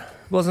that?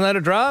 Wasn't that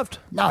a draft?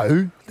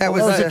 No. That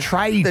was a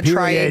trade period.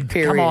 Trade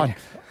period. Come on.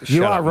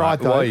 You are right,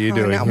 though. What are you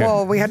doing?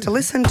 Well, we had to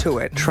listen to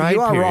it. Trade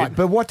you are period. right.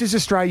 But what does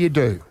Australia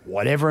do?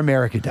 whatever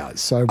America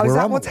does. So Oh, is we're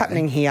that on what's the way.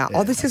 happening here?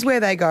 Oh, this is where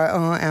they go,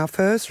 our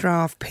first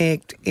draft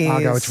picked is...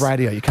 Margo, it's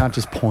radio. You can't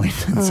just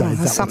point and say, there's "Is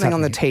that something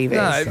on the what's TV.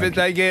 No, but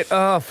they get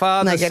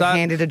father They get son.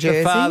 handed a jersey?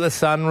 The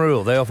father-son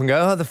rule. They often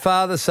go, the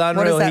father-son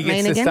What rule. does that He gets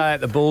mean to again? stay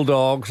at the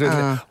Bulldogs.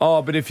 And,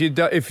 but if you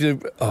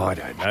I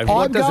don't know.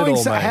 What does it all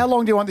mean? How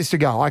long do you want this to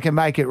go? I can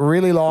make it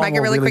really long Make it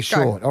or really quick,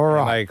 go. short. All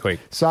right. Make it quick.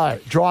 So,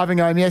 driving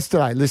home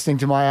yesterday, listening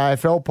to my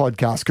AFL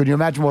podcast, could you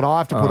imagine what I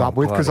have to put up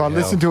with? Because I bloody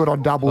listened hell. to it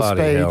on double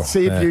Bloody speed. hell.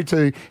 See if Yeah. you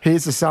two,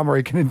 here's the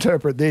summary, can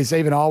interpret this.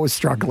 Even I was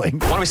struggling.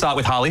 Why don't we start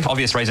with Harley?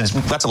 Obvious reasons.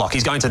 That's a lock.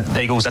 He's going to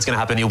the Eagles. That's going to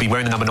happen. He'll be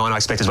wearing the number 9, I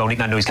expect, as well. Nick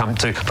Nanui's come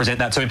to present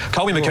that to him.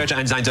 Colby McKercher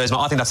and Zane Dursma,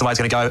 I think that's the way it's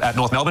going to go at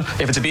North Melbourne.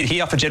 If it's a bid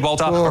here for Jed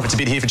Walter, or if it's a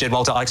bid here for Jed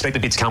Walter, I expect the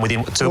bid to come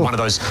within one of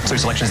those two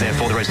selections there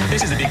for the reason.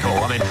 This is a big call.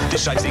 I mean,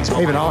 this shapes things.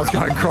 Even I was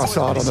going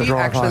cross-eyed on the You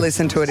drive actually home.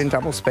 listen to it in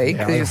double speed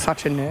because you're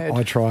such a nerd.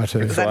 I try to.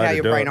 Is that how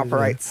your brain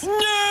operates?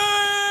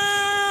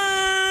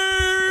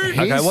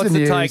 Okay, what's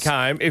the take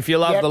home? If you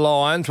love the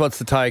Lions, what's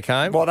the take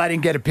home? Well, they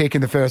didn't get a pick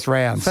in the first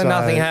round. So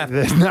nothing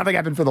happened. Nothing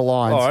happened for the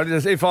Lions. All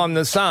right, if I'm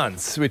the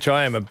Suns, which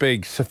I am a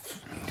big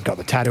got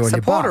the tattoo on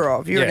your Supporter butt.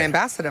 of. You're an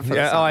ambassador for the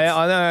Yeah, Suns.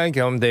 I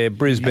know. I'm their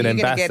Brisbane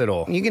ambassador.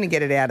 You're going to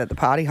get it out at the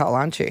party hole,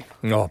 aren't you?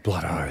 Oh,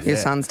 blood oath. Your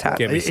son's tat.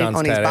 Get me son's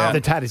on his tat bum. out.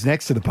 The tat is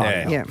next to the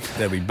party. Yeah.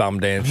 They'll be bum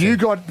dancing. You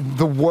got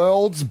the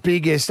world's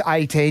biggest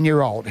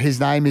 18-year-old.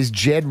 His name is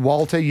Jed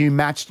Walter. You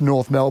matched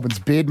North Melbourne's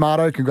bid,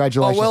 Marto.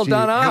 Congratulations. Oh, well to you.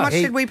 done, us. How much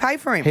did we pay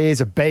for him? He is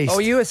a beast. Oh,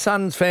 you're a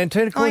Suns fan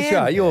too? Of course you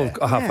am. are. You're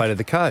halfway to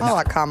the coast. I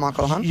like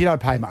Carmichael Hunt. You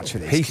don't pay much for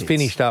this. He's kids.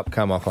 finished up,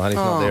 Carmichael Hunt.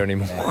 He's not there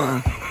anymore.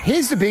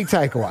 Here's the big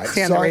takeaway. That's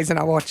the only reason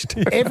I watched.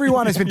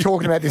 Everyone has been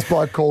talking about this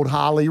bloke called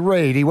Harley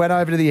Reid. He went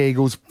over to the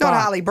Eagles. Not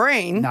but- Harley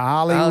Breen. No,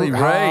 Harley Reid.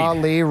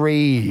 Harley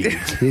Reid.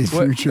 His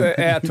future.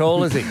 How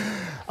tall is he?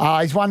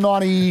 He's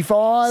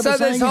 195. So or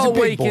something. this He's a whole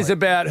big week boy. is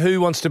about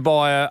who wants to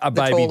buy a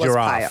baby tallest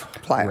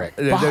giraffe. player.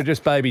 They're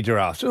just baby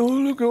giraffes. Oh,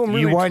 look, I'm really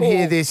You won't tall.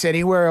 hear this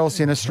anywhere else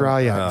in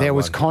Australia. Oh, there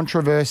was my God.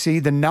 controversy.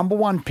 The number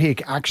one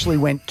pick actually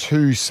went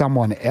to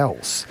someone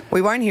else.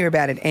 We won't hear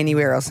about it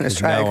anywhere else in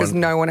Australia because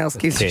no one else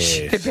gives a cares.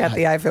 shit about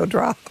the AFL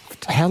draft.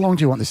 How long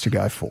do you want this to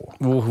go for?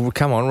 Well,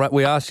 come on.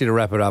 We asked you to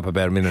wrap it up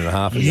about a minute and a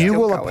half ago. You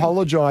will going.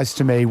 apologise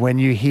to me when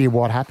you hear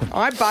what happened.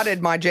 I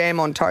buttered my jam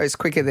on toast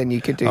quicker than you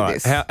could do All right,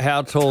 this.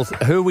 how tall?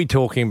 Who are we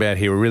talking about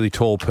here? A really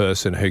tall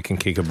person who can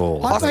kick a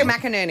ball. Oscar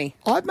McInerney.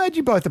 I've made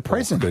you both a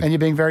present, good. and you're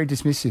being very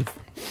dismissive.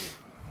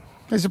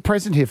 There's a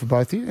present here for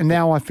both of you, and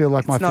now I feel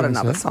like my It's not feelings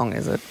another hurt. song,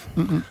 is it?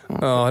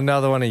 Oh,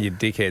 another one of your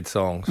dickhead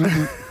songs.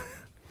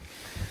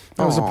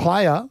 There was a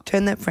player.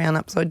 Turn that frown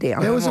upside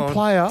down. There was a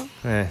player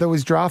Yeah. that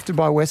was drafted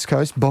by West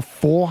Coast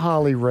before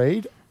Harley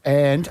Reid,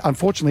 and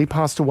unfortunately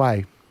passed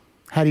away.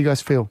 How do you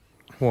guys feel?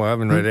 Well, I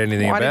haven't read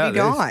anything Why about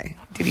did he this. die?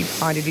 Did he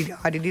die? Did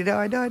he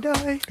die? Did he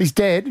die? He's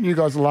dead, and you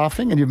guys are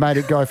laughing, and you've made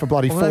it go for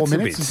bloody Well, 4 that's a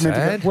minutes. bit It's meant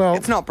to sad. go, well,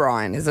 It's not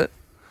Brian, is it?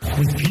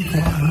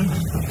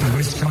 The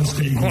West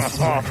Coast Eagles.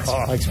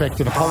 I expect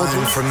an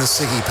apology. From the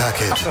Siggy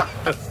package.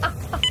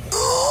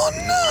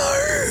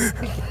 Oh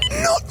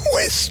no! Not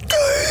West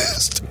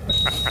Coast!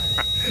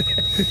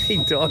 He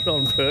died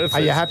on purpose.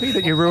 Are you happy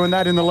that you ruined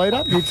that in the lead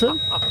up, you two?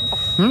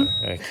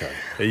 Okay.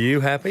 Are you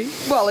happy?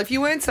 Well, if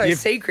you weren't so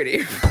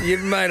secretive.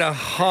 You've made a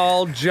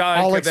whole joke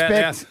I'll about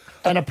expect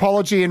an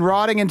apology in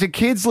writing, and to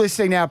kids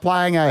listening now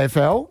playing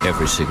AFL,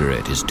 Every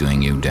cigarette is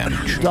doing you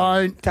damage.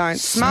 don't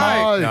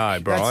smoke. No,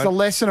 Brian. That's the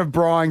lesson of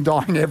Brian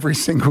dying every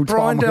single time.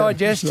 Brian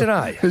died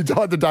yesterday. He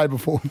died the day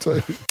before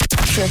too.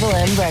 Triple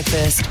M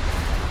breakfast.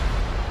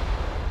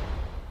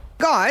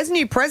 Guys,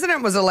 new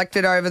president was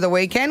elected over the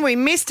weekend. We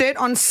missed it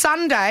on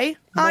Sunday.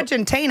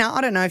 Argentina. I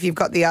don't know if you've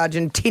got the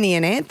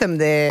Argentinian anthem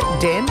there,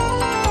 Den.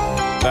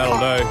 That'll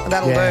do.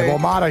 That'll Yeah, do. well,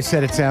 Marto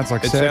said it sounds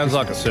like It circus. sounds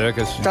like a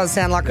circus. Does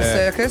sound like a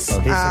circus.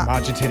 Here's some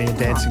Argentinian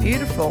dancing.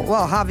 Beautiful.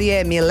 Well,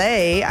 Javier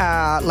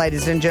Milei,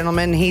 ladies and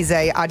gentlemen, he's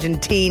a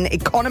Argentine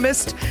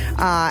economist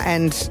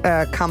and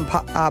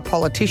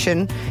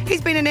politician.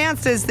 He's been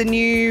announced as the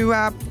new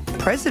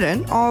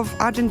president of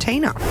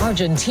Argentina.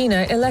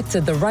 Argentina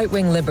elected the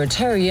right-wing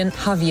libertarian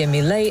Javier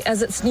Milei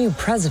as its new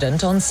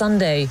president on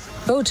Sunday.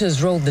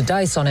 Voters rolled the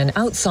dice on an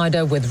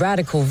outsider with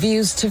radical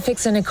views to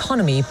fix an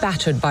economy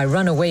battered by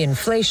runaway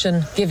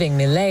inflation, giving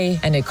Milei,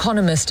 an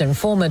economist and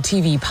former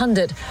TV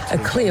pundit, a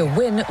clear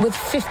win with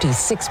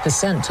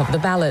 56% of the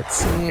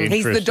ballots.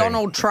 He's the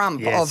Donald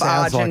Trump of sounds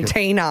like it.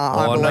 Argentina,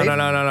 I Oh, believe.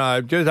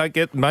 no.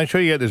 Just make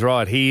sure you get this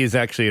right. He is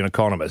actually an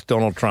economist.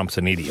 Donald Trump's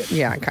an idiot.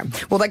 Yeah, okay.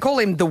 Well, they call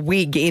him the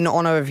Whig in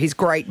honour of his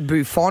great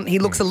bouffant. He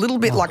looks a little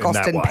bit like in that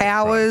Austin way,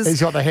 Powers.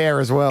 He's got the hair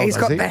as well. He's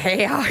does got he? the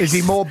hair. Is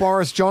he more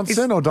Boris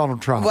Johnson or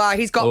Donald Trump? Well,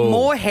 he's got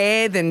more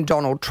hair than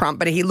Donald Trump,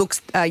 but he looks,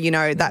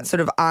 that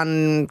sort of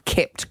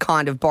unkept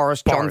kind of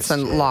Boris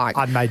Johnson-like.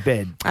 Unmade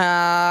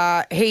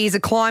bed. He's a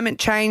climate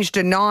change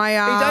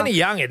denier. He's only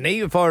young, isn't he?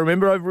 If I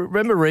remember, I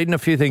remember reading a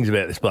few things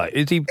about this bloke.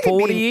 Is he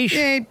 40-ish?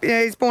 Yeah,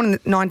 he's born in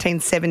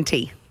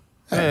 1970.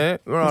 Yeah, Does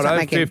that right,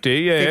 make him 50,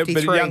 yeah,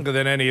 53? but younger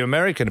than any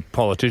American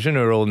politician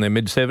who are all in their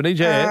mid-70s,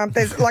 yeah.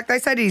 They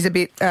said he's a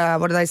bit,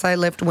 what do they say,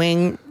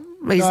 left-wing,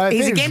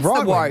 He's against the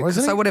right-wing, woke,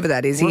 wasn't he? so whatever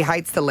that is, he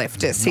hates the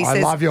leftists. He I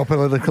says, love your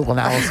political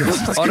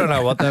analysis. I don't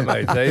know what that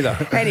means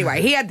either.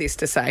 Anyway, he had this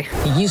to say.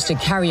 He used to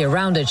carry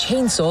around a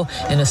chainsaw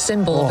in a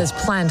symbol of his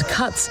planned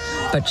cuts,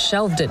 but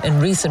shelved it in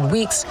recent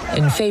weeks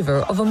in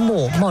favour of a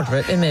more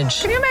moderate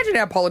image. Can you imagine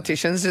our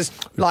politicians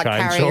just like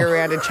carrying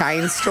around a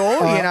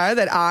chainsaw,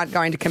 that aren't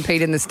going to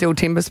compete in the steel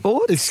timber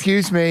sports?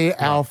 Excuse me,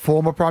 our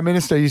former Prime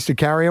Minister used to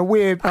carry a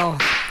whip.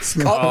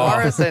 Scott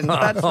Morrison,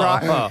 that's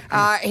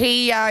right.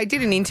 He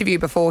did an interview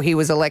before he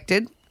was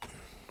elected.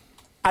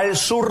 Al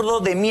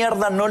zurdo de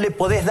mierda no le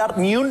podés dar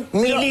ni un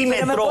milímetro.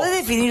 Pero ¿me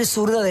puede definir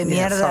zurdo de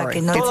mierda?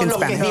 Que no It's in todos los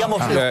Spanish. que digamos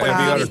Have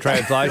you got a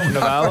translation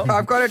available?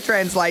 I've got a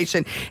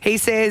translation. He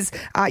says,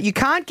 you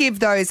can't give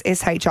those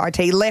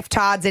SHIT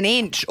leftards an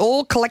inch.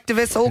 All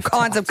collectivists, all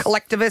kinds of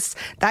collectivists,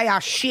 they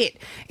are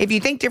shit. If you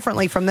think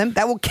differently from them,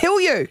 they will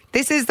kill you.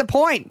 This is the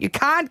point. You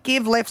can't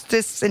give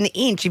leftists an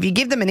inch. If you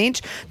give them an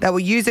inch, they will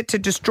use it to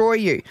destroy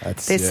you.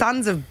 They're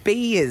sons of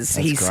beers,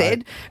 he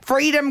said.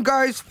 Freedom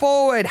goes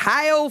forward.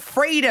 Hail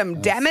freedom,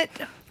 damn it.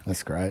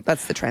 That's great.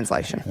 That's the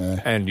translation.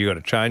 And you got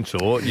a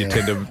chainsaw, you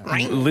tend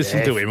to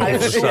listen to him all the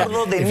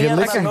time. If you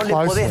listen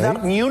closely, Pero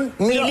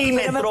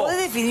 ¿me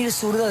puede definir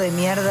zurdo de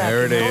mierda?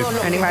 There it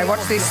is. Anyway,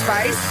 watch this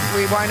space.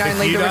 We won't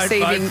only You be don't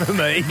receiving vote for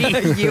me.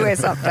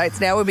 US updates.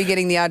 Now we'll be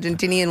getting the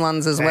Argentinian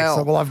ones as well.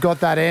 Excellent. Well, I've got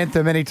that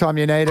anthem anytime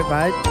you need it,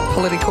 mate.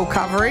 Political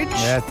coverage.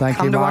 Yeah, thank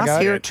Come you, to Margot.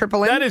 us here at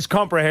Triple M. That is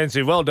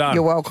comprehensive. Well done.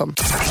 You're welcome.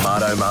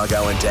 Marto,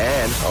 Margo and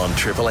Dan on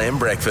Triple M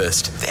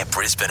Breakfast. They're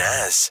Brisbane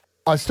as.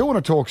 I still want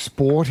to talk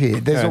sport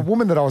here. There's a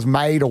woman that I was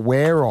made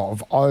aware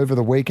of over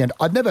the weekend.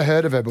 I'd never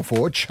heard of her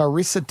before,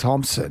 Charissa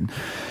Thompson,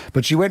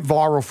 but she went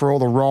viral for all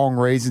the wrong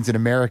reasons in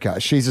America.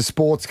 She's a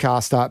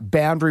sportscaster,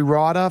 boundary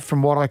rider,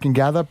 from what I can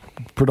gather,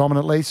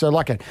 predominantly. So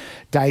like a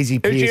Daisy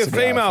Pierce. Is she a of the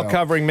female AFL.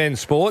 covering men's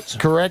sports?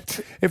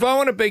 Correct. If I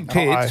want a big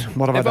tits,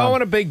 what have I if I done?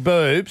 want a big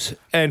boobs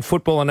and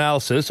football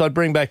analysis, I'd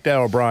bring back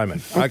Daryl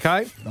Brayman,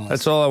 okay?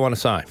 That's all I want to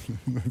say.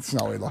 That's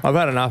not what we like. I've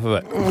had enough of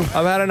it.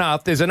 I've had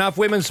enough. There's enough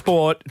women's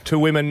sport to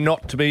women not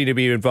to be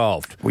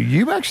involved. Well,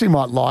 you actually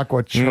might like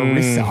what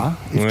Charissa,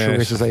 if yes.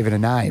 Charissa's even a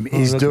name,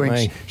 is look at doing.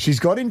 me. She's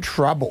got in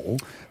trouble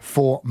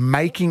for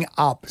making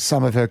up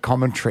some of her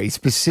commentary,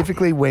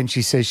 specifically when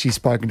she says she's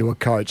spoken to a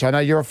coach. I know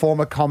you're a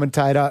former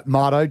commentator,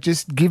 Marto.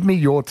 Just give me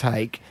your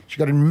take. She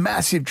got in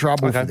massive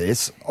trouble for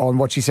this on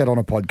what she said on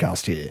a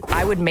podcast here.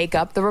 I would make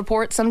up the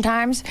report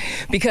sometimes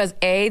because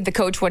A, the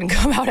coach wouldn't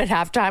come out at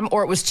halftime,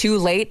 or it was too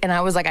late and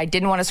I was like, I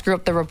didn't want to screw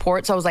up the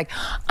report. So I was like,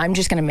 I'm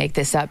just going to make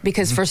this up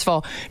because first of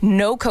all,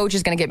 no coach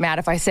is going to get mad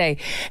if I say,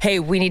 hey,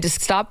 we need to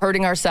stop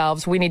hurting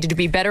ourselves. We need to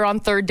be better on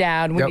third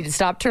down. We need to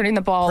stop turning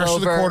the ball Pressure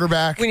over. the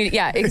quarterback. We need,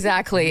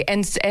 exactly.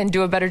 and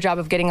do a better job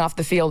of getting off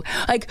the field.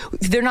 Like,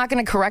 they're not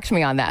going to correct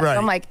me on that. Right. So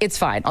I'm like, it's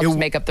fine. I'll just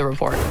make up the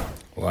report.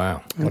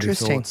 Wow.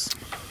 Interesting.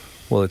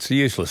 Well, it's a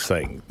useless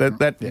thing.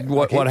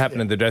 What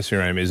happened in the dressing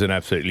room is an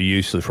absolutely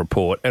useless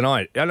report. And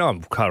I know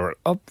I'm current.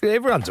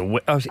 Everyone's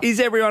aware. Is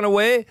everyone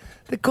aware?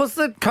 Because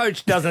the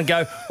coach doesn't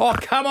go, oh,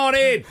 come on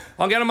in.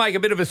 I'm going to make a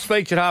bit of a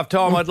speech at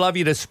halftime. I'd love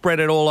you to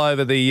spread it all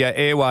over the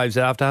airwaves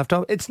after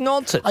halftime. It's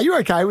nonsense. Are you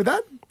okay with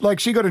that?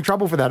 Like, she got in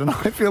trouble for that, and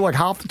I feel like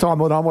half the time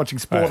when I'm watching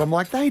sport, I'm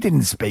like, they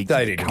didn't speak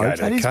to the coach.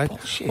 That is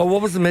bullshit. Oh,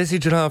 what was the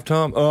message at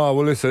halftime? Oh,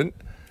 well, listen.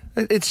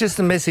 It's just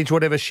the message,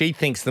 whatever she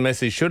thinks the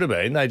message should have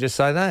been. They just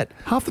say that.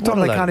 Half the time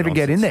they can't even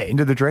get in there,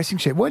 into the dressing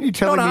shed. Weren't you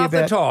telling Not me half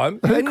about... the time.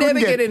 They never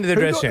get into the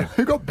dressing room.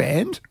 Who got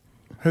banned?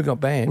 Who got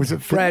banned? Was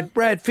it Fiddler?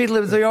 Brad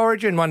Fiddler was the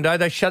Origin one day.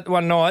 They shut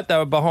one night. They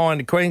were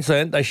behind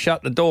Queensland. They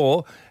shut the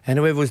door, and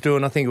whoever was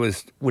doing, I think it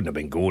was, wouldn't have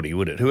been Gordy,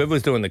 would it? Whoever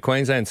was doing the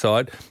Queensland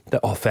side,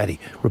 Fatty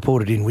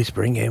reported in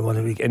whispering,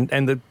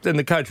 and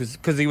the coach was,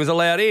 because he was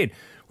allowed in.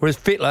 Whereas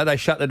Fittler, they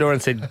shut the door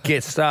and said,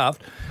 get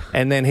stuffed,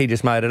 and then he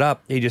just made it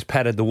up. He just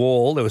patted the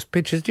wall. There was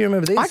pictures. Do you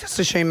remember this? I just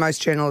assume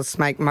most journalists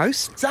make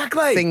most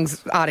exactly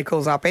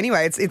articles up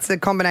anyway. It's a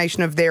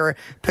combination of their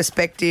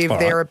perspective,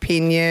 their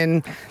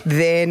opinion,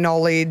 their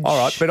knowledge. All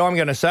right, but I'm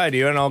going to say to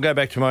you, and I'll go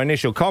back to my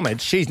initial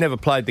comments, she's never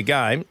played the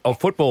game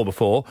of football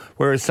before,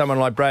 whereas someone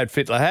like Brad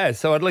Fittler has.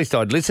 So at least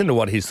I'd listen to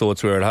what his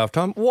thoughts were at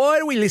halftime. Why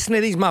do we listen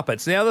to these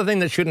muppets? The other thing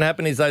that shouldn't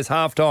happen is those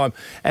halftime,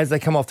 as they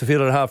come off the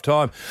field at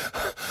halftime,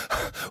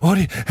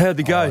 how'd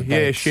they go?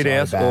 Yeah, shit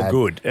house or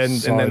good.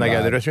 And then they go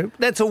to the dressing room.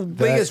 That's the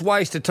biggest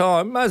waste of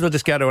time. Might as well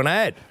just go to an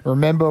ad.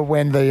 Remember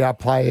when the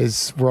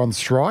players were on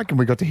strike and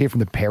we got to hear from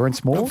the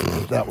parents more?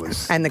 That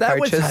was... And the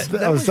coaches.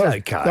 That was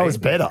okay. That was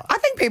better. I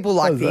think people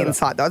like the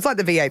insight, though. It's like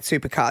the V8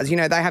 supercars. You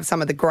know, they have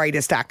some of the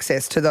greatest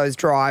access to those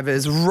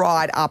drivers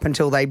right up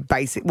until they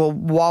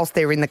whilst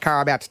they're in the car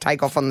about to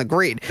take off on the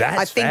grid.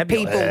 I think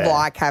fabulous. people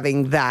like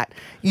having that,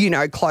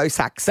 close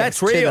access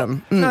That's real.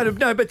 to them.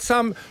 No, but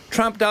some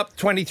trumped up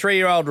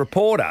 23-year-old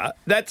reporter,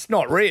 that's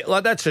not real.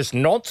 Like, that's just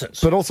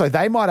nonsense. But also,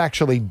 they might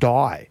actually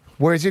die.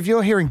 Whereas if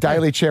you're hearing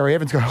Daly Cherry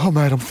Evans go, oh,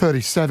 mate, I'm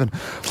 37.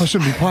 I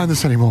shouldn't be playing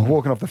this anymore,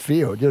 walking off the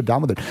field. You're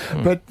done with it.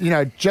 But,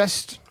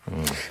 just...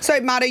 So,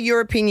 Marta, your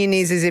opinion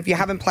is if you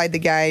haven't played the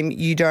game,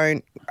 you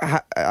don't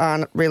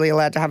aren't really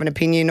allowed to have an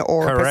opinion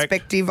or a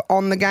perspective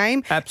on the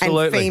game.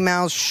 Absolutely. And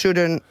females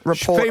shouldn't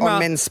report on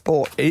men's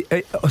sport.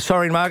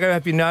 Sorry, Margot,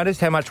 have you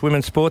noticed how much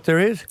women's sport there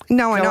is?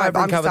 No, I know, Over but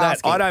and I'm just cover that.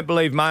 asking. I don't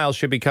believe males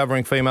should be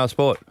covering female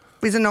sport.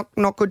 Is it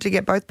not good to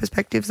get both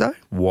perspectives, though?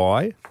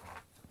 Why?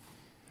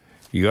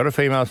 You got a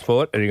female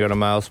sport and you got a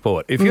male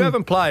sport. If you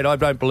haven't played, I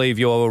don't believe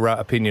your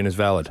opinion is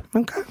valid.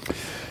 Okay.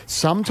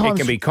 Sometimes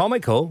it can be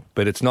comical,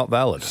 but it's not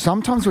valid.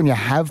 Sometimes when you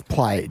have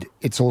played,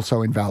 it's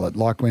also invalid.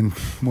 Like when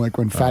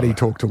Fatty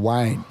talked to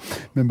Wayne.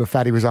 Remember,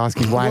 Fatty was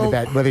asking Wayne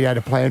about whether he had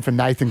a plan for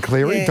Nathan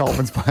Cleary,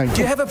 Dolphins playing.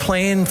 Do you have a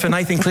plan for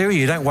Nathan Cleary?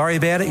 You don't worry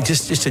about it.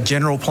 Just a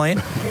general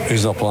plan.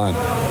 He's not playing.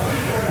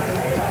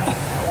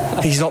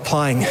 He's not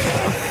playing.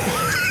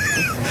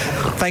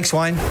 Thanks,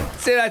 Wayne.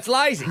 See, that's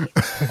lazy.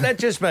 That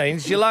just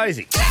means you're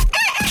lazy.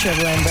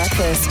 Triple M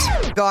Breakfast.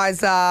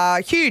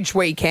 Guys, huge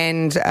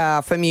weekend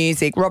for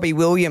music. Robbie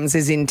Williams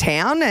is in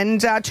town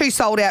and 2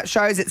 sold-out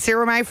shows at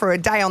Cirame for a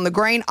day on the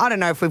green. I don't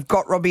know if we've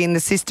got Robbie in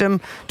the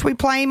system. Do we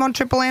play him on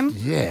Triple M?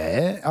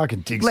 Yeah, I can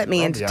dig Let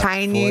me Robbie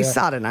entertain up you. for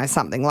I don't know,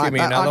 something like Give me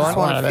that. another I just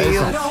one. want to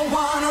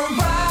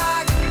feel...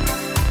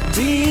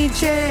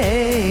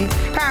 DJ.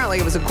 Apparently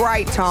it was a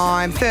great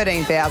time.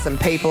 13,000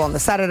 people on the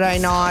Saturday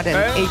night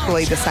and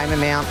equally the same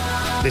amount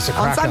This a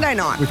on cracker Sunday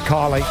night. with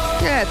Kylie.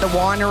 Yeah, at the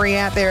winery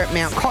out there at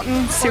Mount Cotton,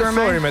 I saw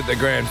Cirame. him at the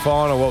grand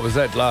final. What was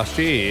that, last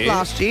year?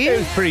 Last year. It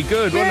was pretty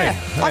good, wasn't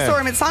it? I saw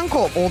him at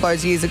Suncorp all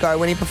those years ago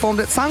when he performed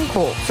at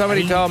Suncorp.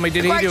 Somebody told me,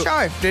 did he Great do show.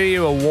 a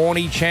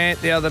Warnie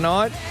chant the other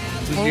night?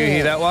 Did you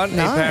hear that one?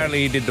 No.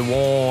 Apparently he did the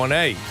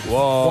Warnie.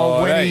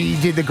 Well, when he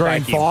did the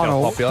grand Make himself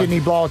final, popular. didn't he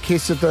blow a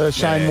kiss at the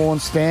Shane Yeah. Warne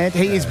stand?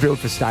 He is built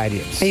for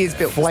stadiums. He is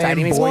built for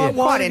stadium. He's Flamboyant.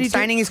 quite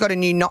entertaining. He's got a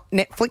new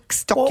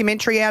Netflix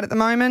documentary out at the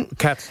moment.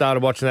 Kat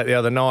started watching that the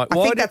other night. I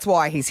think that's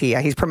why he's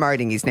here. He's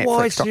promoting his Netflix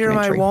Why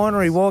documentary.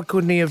 Winery? Why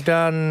couldn't he have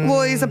done...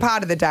 Well, he's a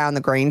part of the Day on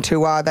the Green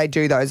tour. They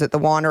do those at the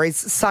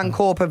wineries.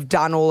 Suncorp have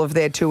done all of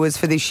their tours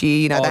for this year.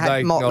 You know, Oh, they had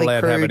they're not Motley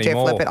allowed to have Crue, any Def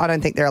more. Leppard. I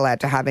don't think they're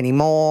allowed to have any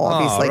more, Oh,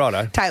 obviously.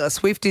 righto. Taylor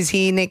Swift is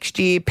here next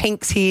year.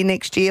 Pink's here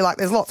next year. Like,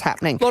 there's lots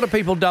happening. A lot of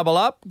people double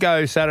up,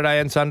 go Saturday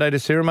and Sunday to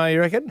Cirame, you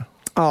reckon?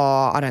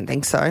 Oh, I don't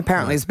think so.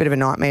 Apparently, it's a bit of a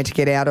nightmare to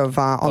get out of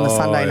on the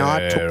Sunday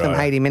night. Took them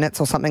 80 minutes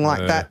or something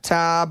like that.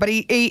 But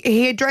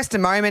he addressed a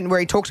moment where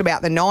he talked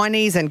about the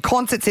 90s and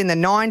concerts in the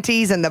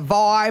 90s and the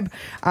vibe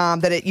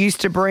that it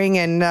used to bring.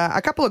 And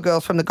a couple of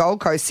girls from the Gold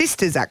Coast,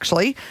 sisters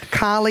actually,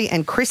 Carly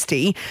and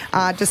Christy,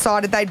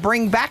 decided they'd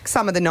bring back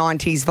some of the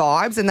 90s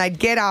vibes and they'd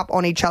get up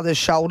on each other's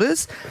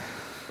shoulders.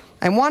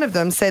 And one of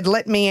them said,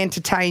 "Let me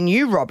entertain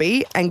you,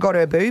 Robbie," and got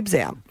her boobs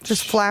out.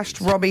 Just flashed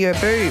Robbie her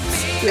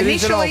boobs. It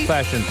is an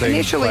old-fashioned thing,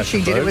 Initially, she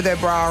flashing did it boobs. with her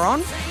bra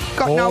on.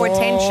 Got no Boring.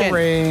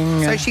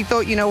 attention. So she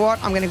thought, you know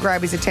what, I'm going to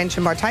grab his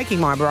attention by taking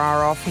my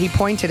bra off. He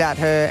pointed at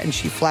her and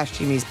she flashed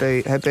him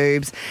her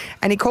boobs.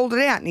 And he called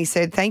it out and he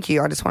said, "Thank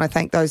you. I just want to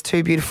thank those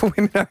 2 beautiful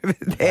women over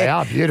there They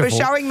are beautiful.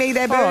 for showing me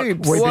their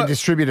boobs." We've been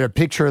distributed a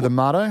picture of the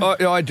motto.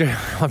 I do.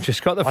 I've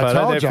just got the I photo.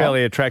 told They're you.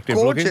 fairly attractive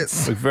Gorgeous.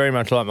 looking. Look very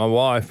much like my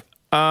wife.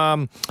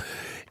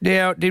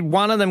 Now, did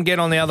one of them get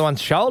on the other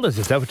one's shoulders?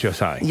 Is that what you're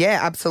saying? Yeah,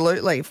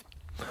 absolutely.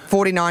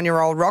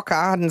 49-year-old rocker.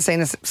 I hadn't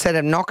seen a set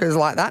of knockers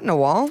like that in a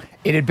while.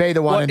 It'd be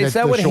the one What, in is the,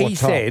 that the what short he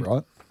top, said?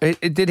 right?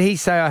 Did he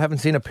say, "I haven't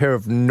seen a pair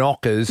of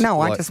knockers"?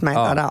 No, I like- just made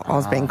that up. I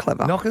was being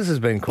clever. Knockers has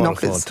been quite a long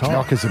Knockers. time.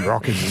 Knockers and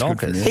rockers. is good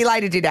for you. He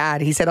later did add,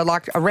 he said, "I'd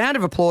like a round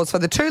of applause for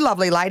the 2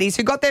 lovely ladies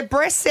who got their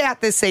breasts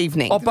out this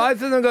evening." Oh,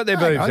 both of them got their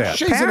boobs Hang on, out.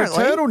 She's in a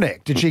Apparently.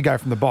 turtleneck. Did she go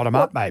from the bottom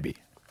up, maybe?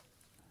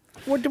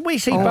 What did we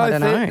see? Oh, I both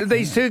don't know.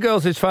 these 2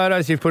 girls whose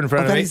photos you've put in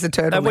front Oh, of that me. is the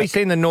turtleneck. Have we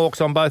seen the norks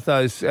on both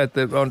those at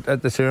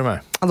the ceremony?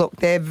 Look,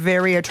 they're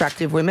very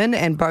attractive women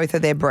and both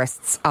of their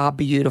breasts are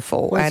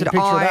beautiful. Where's and the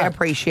picture of I that?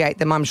 appreciate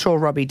them. I'm sure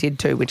Robbie did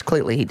too, which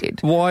clearly he did.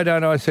 Why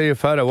don't I see a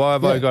photo? Why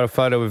have I Yeah. got a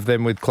photo of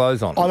them with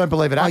clothes on? I don't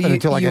believe it happened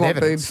until I you get want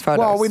evidence. boobs photos.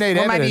 Well, we need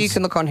evidence. Maybe you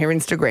can look on her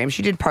Instagram.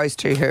 She did post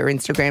to her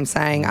Instagram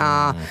saying,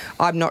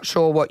 "I'm not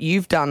sure what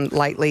you've done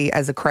lately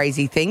as a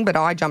crazy thing, but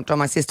I jumped on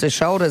my sister's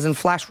shoulders and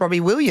flashed Robbie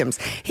Williams.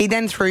 He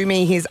then threw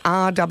me his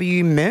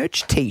RW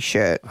merch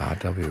T-shirt.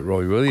 R.W.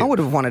 Roy Williams. I would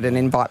have wanted an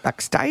invite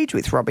backstage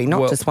with Robbie, not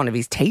Well, just one of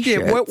his T-shirts.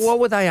 Yeah, what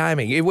were they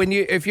aiming?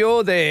 If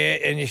you're there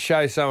and you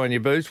show someone your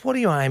boobs, what are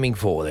you aiming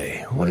for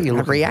there? What are you A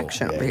looking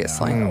reaction, for?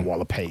 obviously.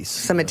 Well, a piece.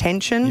 Some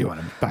attention. You want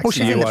him backstage. Well,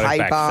 she's in You the want him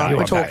paper. backstage. We're You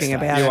want talking backstage.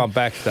 about You it. want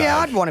backstage. Yeah,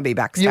 I'd want to be You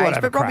backstage, want to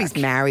have but a crack. Robbie's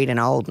married and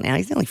old now.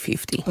 He's nearly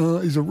 50.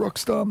 He's a rock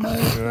star, mate.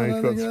 He's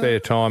got spare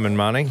time and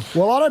money.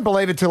 Well, I don't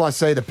believe it till I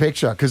see the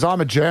picture because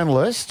I'm a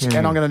journalist and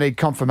I'm going to need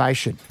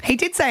confirmation. He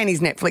did say in his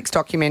Netflix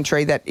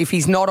documentary that if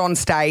he's not on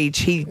stage,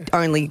 he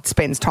only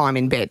spends time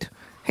in bed.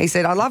 He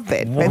said, "I love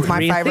bed. Bed's my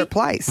Really? favourite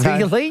place."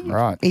 Really?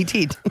 Right. He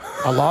did.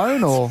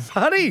 Alone or?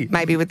 Honey.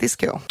 Maybe with this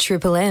girl.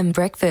 Triple M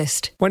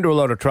Breakfast. Went to a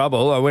lot of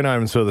trouble. I went home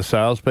and saw the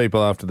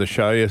salespeople after the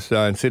show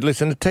yesterday and said,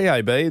 "Listen,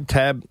 TAB,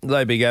 Tab,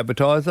 they big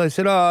advertise." They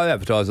said, "Oh, I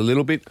advertise a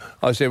little bit."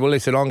 I said, "Well,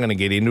 listen, I'm going to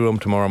get into them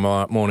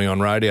tomorrow morning on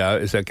radio.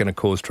 Is that going to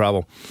cause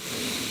trouble?"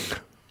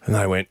 And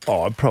they went,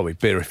 oh, probably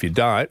better if you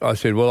don't. I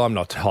said, well, I'm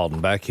not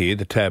holding back here.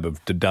 The tab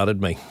have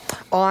dudded me.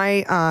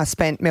 I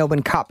spent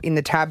Melbourne Cup in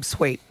the tab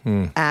suite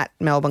at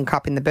Melbourne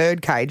Cup in the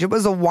Birdcage. It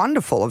was a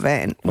wonderful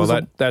event.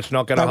 Well, that's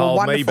not going to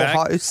hold me back.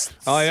 Hosts.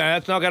 Oh, yeah,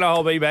 that's not going to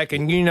hold me back.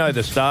 And you know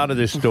the start of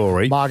this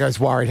story. Margot's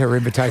worried her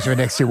invitation for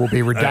next year will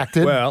be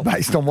redacted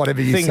based on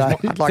whatever you say.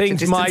 I'd like to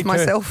distance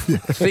myself.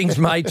 Things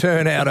may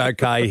turn out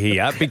okay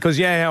here because,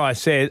 how I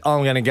said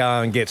I'm going to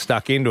go and get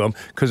stuck into them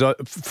because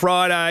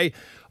Friday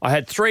I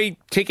had 3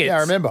 tickets. Yeah, I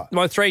remember.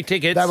 My 3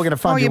 tickets. They were going to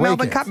fund your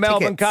Melbourne weekend. Cup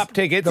Melbourne Cup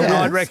tickets, and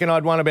I reckon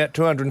I'd won about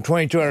 $220,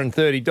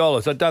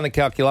 $230. I'd done the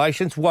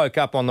calculations, woke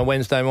up on the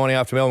Wednesday morning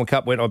after Melbourne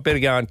Cup, went, I better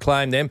go and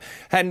claim them.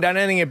 Hadn't done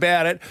anything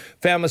about it.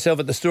 Found myself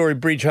at the Story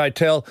Bridge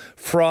Hotel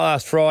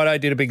last Friday,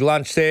 did a big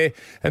lunch there,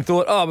 and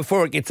thought,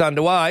 before it gets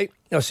underway,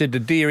 I said to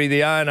Deary,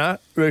 the owner,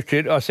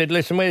 Richard, I said,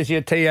 listen, where's your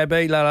TAB?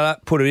 La, la, la.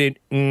 Put it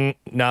in.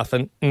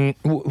 Nothing. Woo,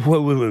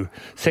 woo, woo.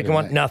 Second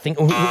one, nothing.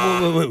 Woo,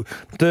 woo, woo.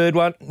 Third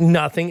one,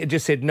 nothing. It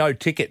just said no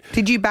ticket.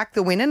 Did you back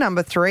the winner,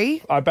 number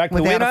 3? I backed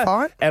the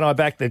winner, and I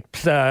backed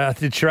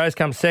the Shiraz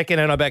come second,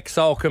 and I backed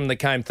Solcombe that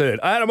came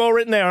third. I had them all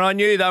written there, and I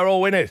knew they were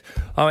all winners.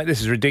 I mean,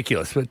 this is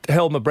ridiculous. But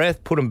held my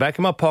breath, put them back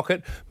in my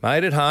pocket,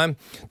 made it home.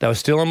 They were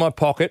still in my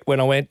pocket when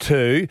I went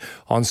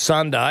on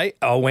Sunday,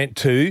 I went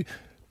to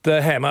the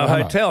Hamo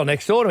Hotel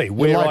next door to me,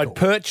 where I'd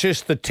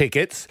purchased the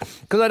tickets,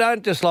 because I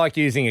don't just like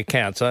using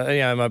accounts,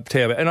 my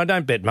TAB, and I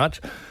don't bet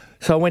much.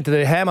 So I went to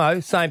the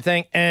Hamo, same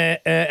thing, and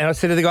I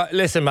said to the guy,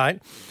 listen, mate,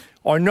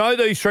 I know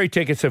these 3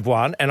 tickets have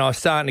won, and I was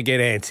starting to get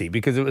antsy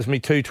because it was me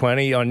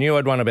 $220. I knew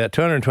I'd won about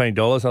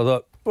 $220. I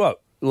thought, well,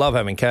 love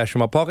having cash in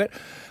my pocket.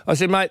 I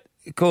said, mate,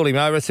 called him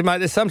over. I said, mate,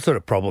 there's some sort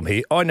of problem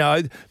here. I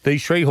know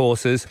these 3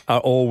 horses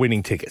are all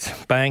winning tickets.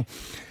 Bang.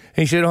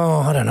 He said,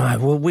 I don't know.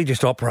 Well, we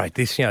just operate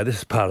this. This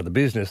is part of the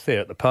business there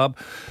at the pub.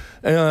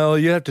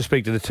 You have to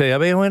speak to the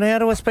TAB. I went, how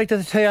do I speak to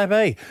the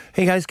TAB?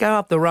 He goes, go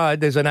up the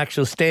road. There's an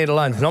actual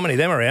standalone. There's not many of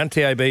them around,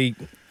 TAB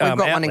We've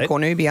got one in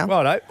Cornubia.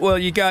 Righto. Well,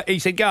 he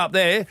said, go up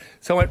there.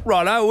 So I went,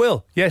 righto,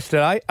 will.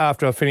 Yesterday,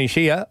 after I finished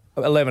here,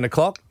 11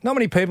 o'clock, not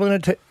many people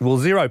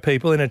 0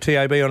 people in a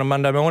TAB on a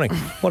Monday morning.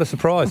 What a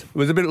surprise. It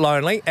was a bit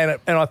lonely, and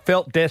I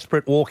felt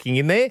desperate walking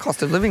in there.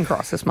 Cost of living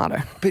crisis,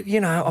 Marto. But,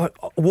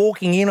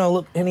 walking in, I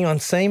look, anyone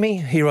see me?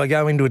 Here I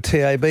go into a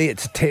TAB.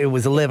 It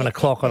was 11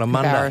 o'clock on a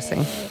Monday.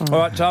 Embarrassing. All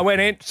right, so I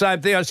went in,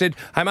 same thing. I said,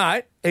 hey,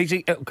 mate,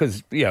 easy,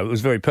 because, it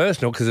was very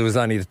personal because there was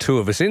only the 2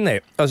 of us in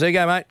there. I said,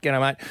 go, mate,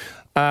 mate,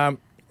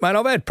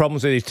 I've had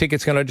problems with these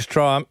tickets. Can I just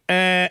try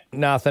them?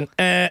 Nothing.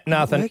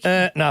 Nothing.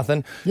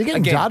 Nothing. You're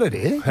getting gutted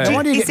here.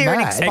 Why do you Is there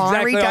an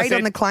expiry date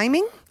on the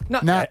claiming?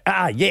 No.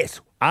 Yes.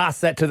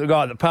 Asked that to the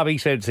guy at the pub. He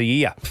said it's a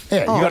year.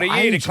 Yeah, you got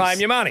a year to claim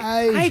your money.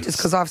 Ages,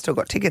 because I've still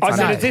got tickets. I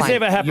said, has this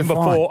ever happened You're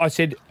before?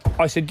 fine.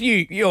 I said,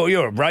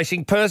 you're a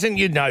racing person.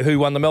 You know who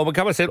won the Melbourne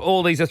Cup. I said,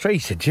 all these are 3. He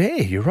said, yeah,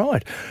 you're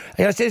right.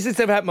 And I said, has this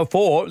ever happened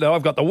before? No,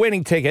 I've got the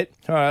winning ticket.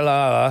 He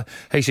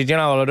said, you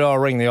know what I'll do? I'll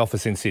ring the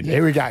office in Sydney.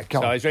 Here we go.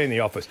 Come so on. he's in the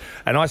office.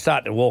 And I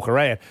started to walk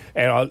around,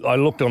 and I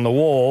looked on the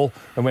wall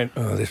and went,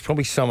 there's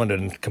probably someone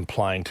to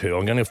complain to.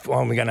 I'm going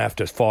to have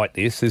to fight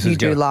this. You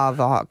do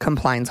love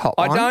complaints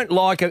hotline. I don't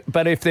like it,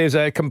 but if there's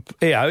a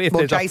there's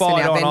Jason, a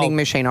fight our on, vending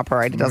machine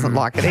operator, doesn't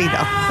like it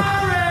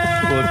either.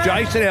 Well, if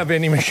Jason, our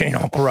vending machine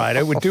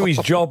operator, would do his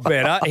job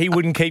better, he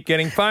wouldn't keep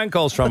getting phone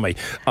calls from me.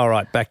 All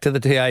right, back to the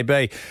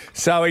TAB.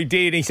 So he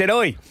did. He said,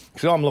 oi.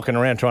 So I'm looking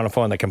around trying to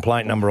find the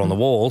complaint number on the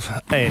walls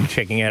and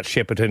checking out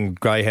Shepparton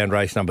Greyhound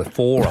race number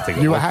 4, I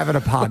think. You were having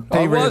a punt. Be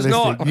I was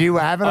realistic. not. You were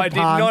having a I punt.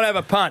 did not have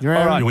a punt. All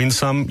right. You win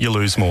some, you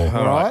lose more.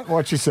 All right,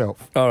 watch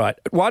yourself. All right,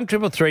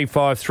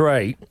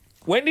 1-333-5-3.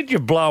 When did you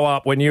blow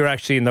up when you were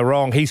actually in the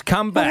wrong? He's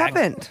come back. What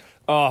happened?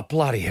 Oh,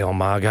 bloody hell,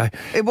 Margot.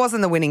 It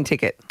wasn't the winning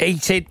ticket. He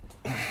said...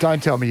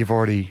 Don't tell me you've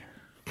already...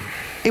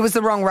 It was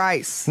the wrong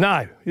race.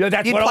 No,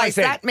 that's you what I placed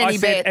said. that many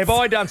bets. Have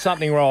I done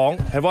something wrong?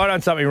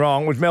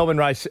 Was Melbourne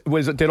race?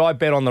 Did I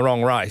bet on the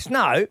wrong race?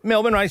 No,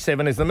 Melbourne race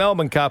 7 is the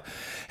Melbourne Cup.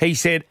 He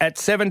said at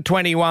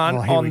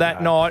 7:21 on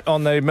that night,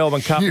 on the Melbourne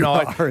Cup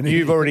night,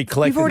 you've already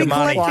collected the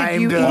money.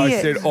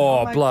 I said,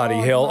 bloody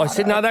hell! I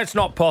said, no, that's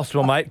not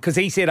possible, mate, because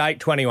he said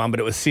 8:21,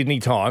 but it was Sydney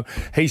time.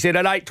 He said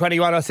at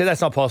 8:21. I said,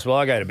 that's not possible.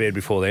 I go to bed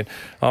before then.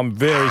 I'm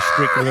very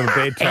strict with the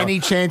bedtime.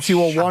 Any chance you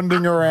were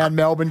wandering around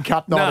Melbourne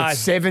Cup night at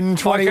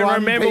 7:21? I can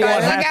remember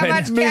what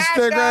happened.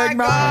 Mr. Greg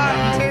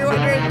Martin.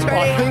 $220.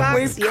 I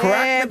think we've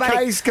cracked the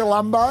case,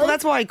 Columbo. Well,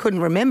 that's why he couldn't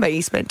remember.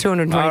 He spent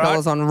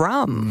 $220 on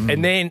rum.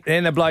 And then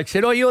the bloke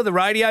said, you're the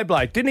radio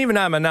bloke. Didn't even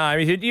know my name.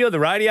 He said, you're the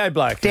radio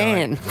bloke.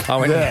 Dan. I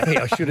went,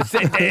 I should have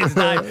said Dan's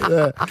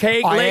name.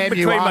 Keg leg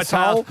between my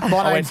toes.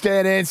 My name's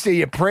Dan Anstey,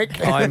 you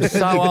prick. I'm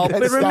so old.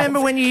 But remember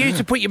when you used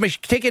to put your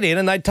ticket in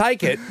and they'd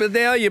take it, but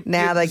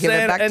now they give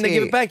it back to you. And they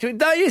give it back to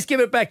They just give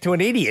it back to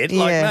an idiot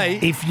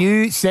like me. If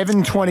you,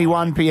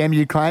 7:21 p.m.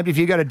 you claimed, if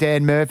you go to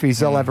Dan Murphy's,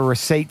 they'll have a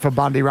receipt for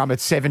Bundy Rum at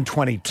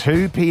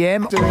 7:22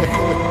 p.m.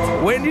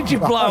 When did you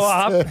blow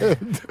up?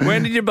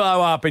 When did you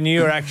blow up and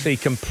you were actually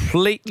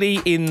completely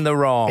in the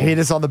wrong? Hit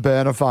us on the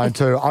burner phone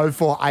too,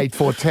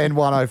 048410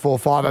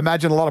 1045.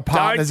 Imagine a lot of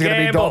partners are going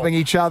to be dobbing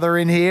each other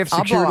in here for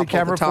security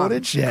camera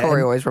footage. Yeah.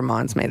 Corey always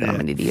reminds me that I'm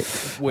an idiot.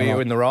 Were you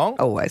in the wrong?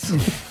 Always.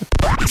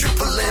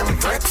 Triple M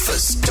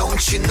breakfast,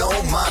 don't you know?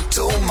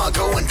 Margo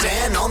and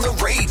Dan on the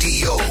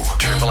radio.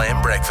 Triple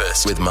M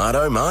breakfast with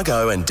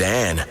Margo, and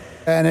Dan.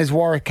 And as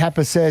Warwick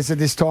Kappa says at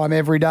this time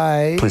every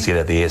day, please get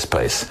out the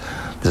airspace.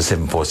 There's a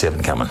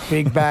 747 coming.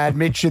 Big bad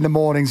Mitch in the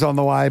morning's on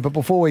the way. But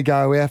before we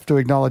go, we have to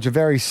acknowledge a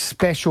very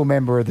special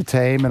member of the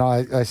team, and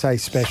I say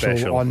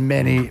special on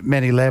many,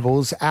 many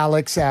levels.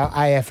 Alex, our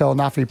AFL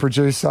Nuffy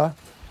producer.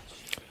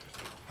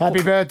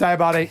 Happy birthday,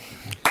 buddy.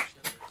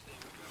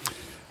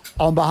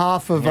 On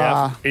behalf of...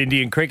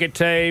 Indian cricket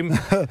team,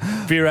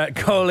 Virat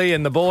Kohli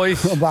and the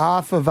boys. On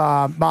behalf of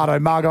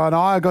Margo and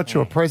I got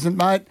you a present,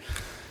 mate.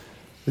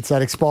 It's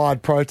that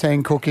expired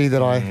protein cookie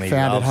that I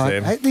found at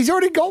home. Hey, he's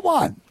already got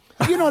one.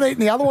 You're not eating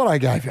the other one I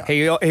gave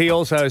you. He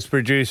also is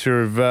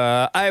producer of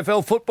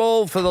AFL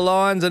football for the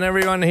Lions and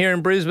everyone here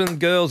in Brisbane,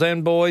 girls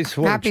and boys.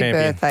 What Happy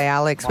birthday,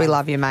 Alex. We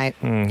love you, mate.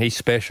 He's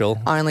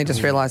special. I only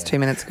just realised 2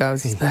 minutes ago it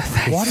was his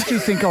birthday. Why did you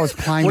think I was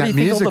playing what that do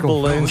you musical? think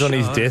all the balloons on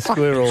his desk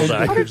were all day?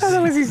 I didn't know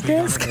that was his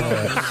desk.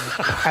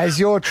 As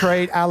your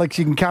treat, Alex,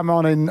 you can come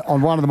on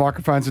one of the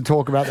microphones and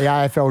talk about the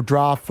AFL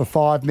draft for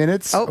 5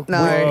 minutes. Oh,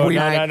 no.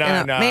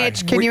 No.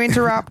 Mitch, can you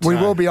interrupt? We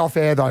will be off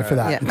air, though, for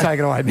that. Yeah. Take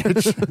it away,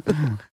 Mitch.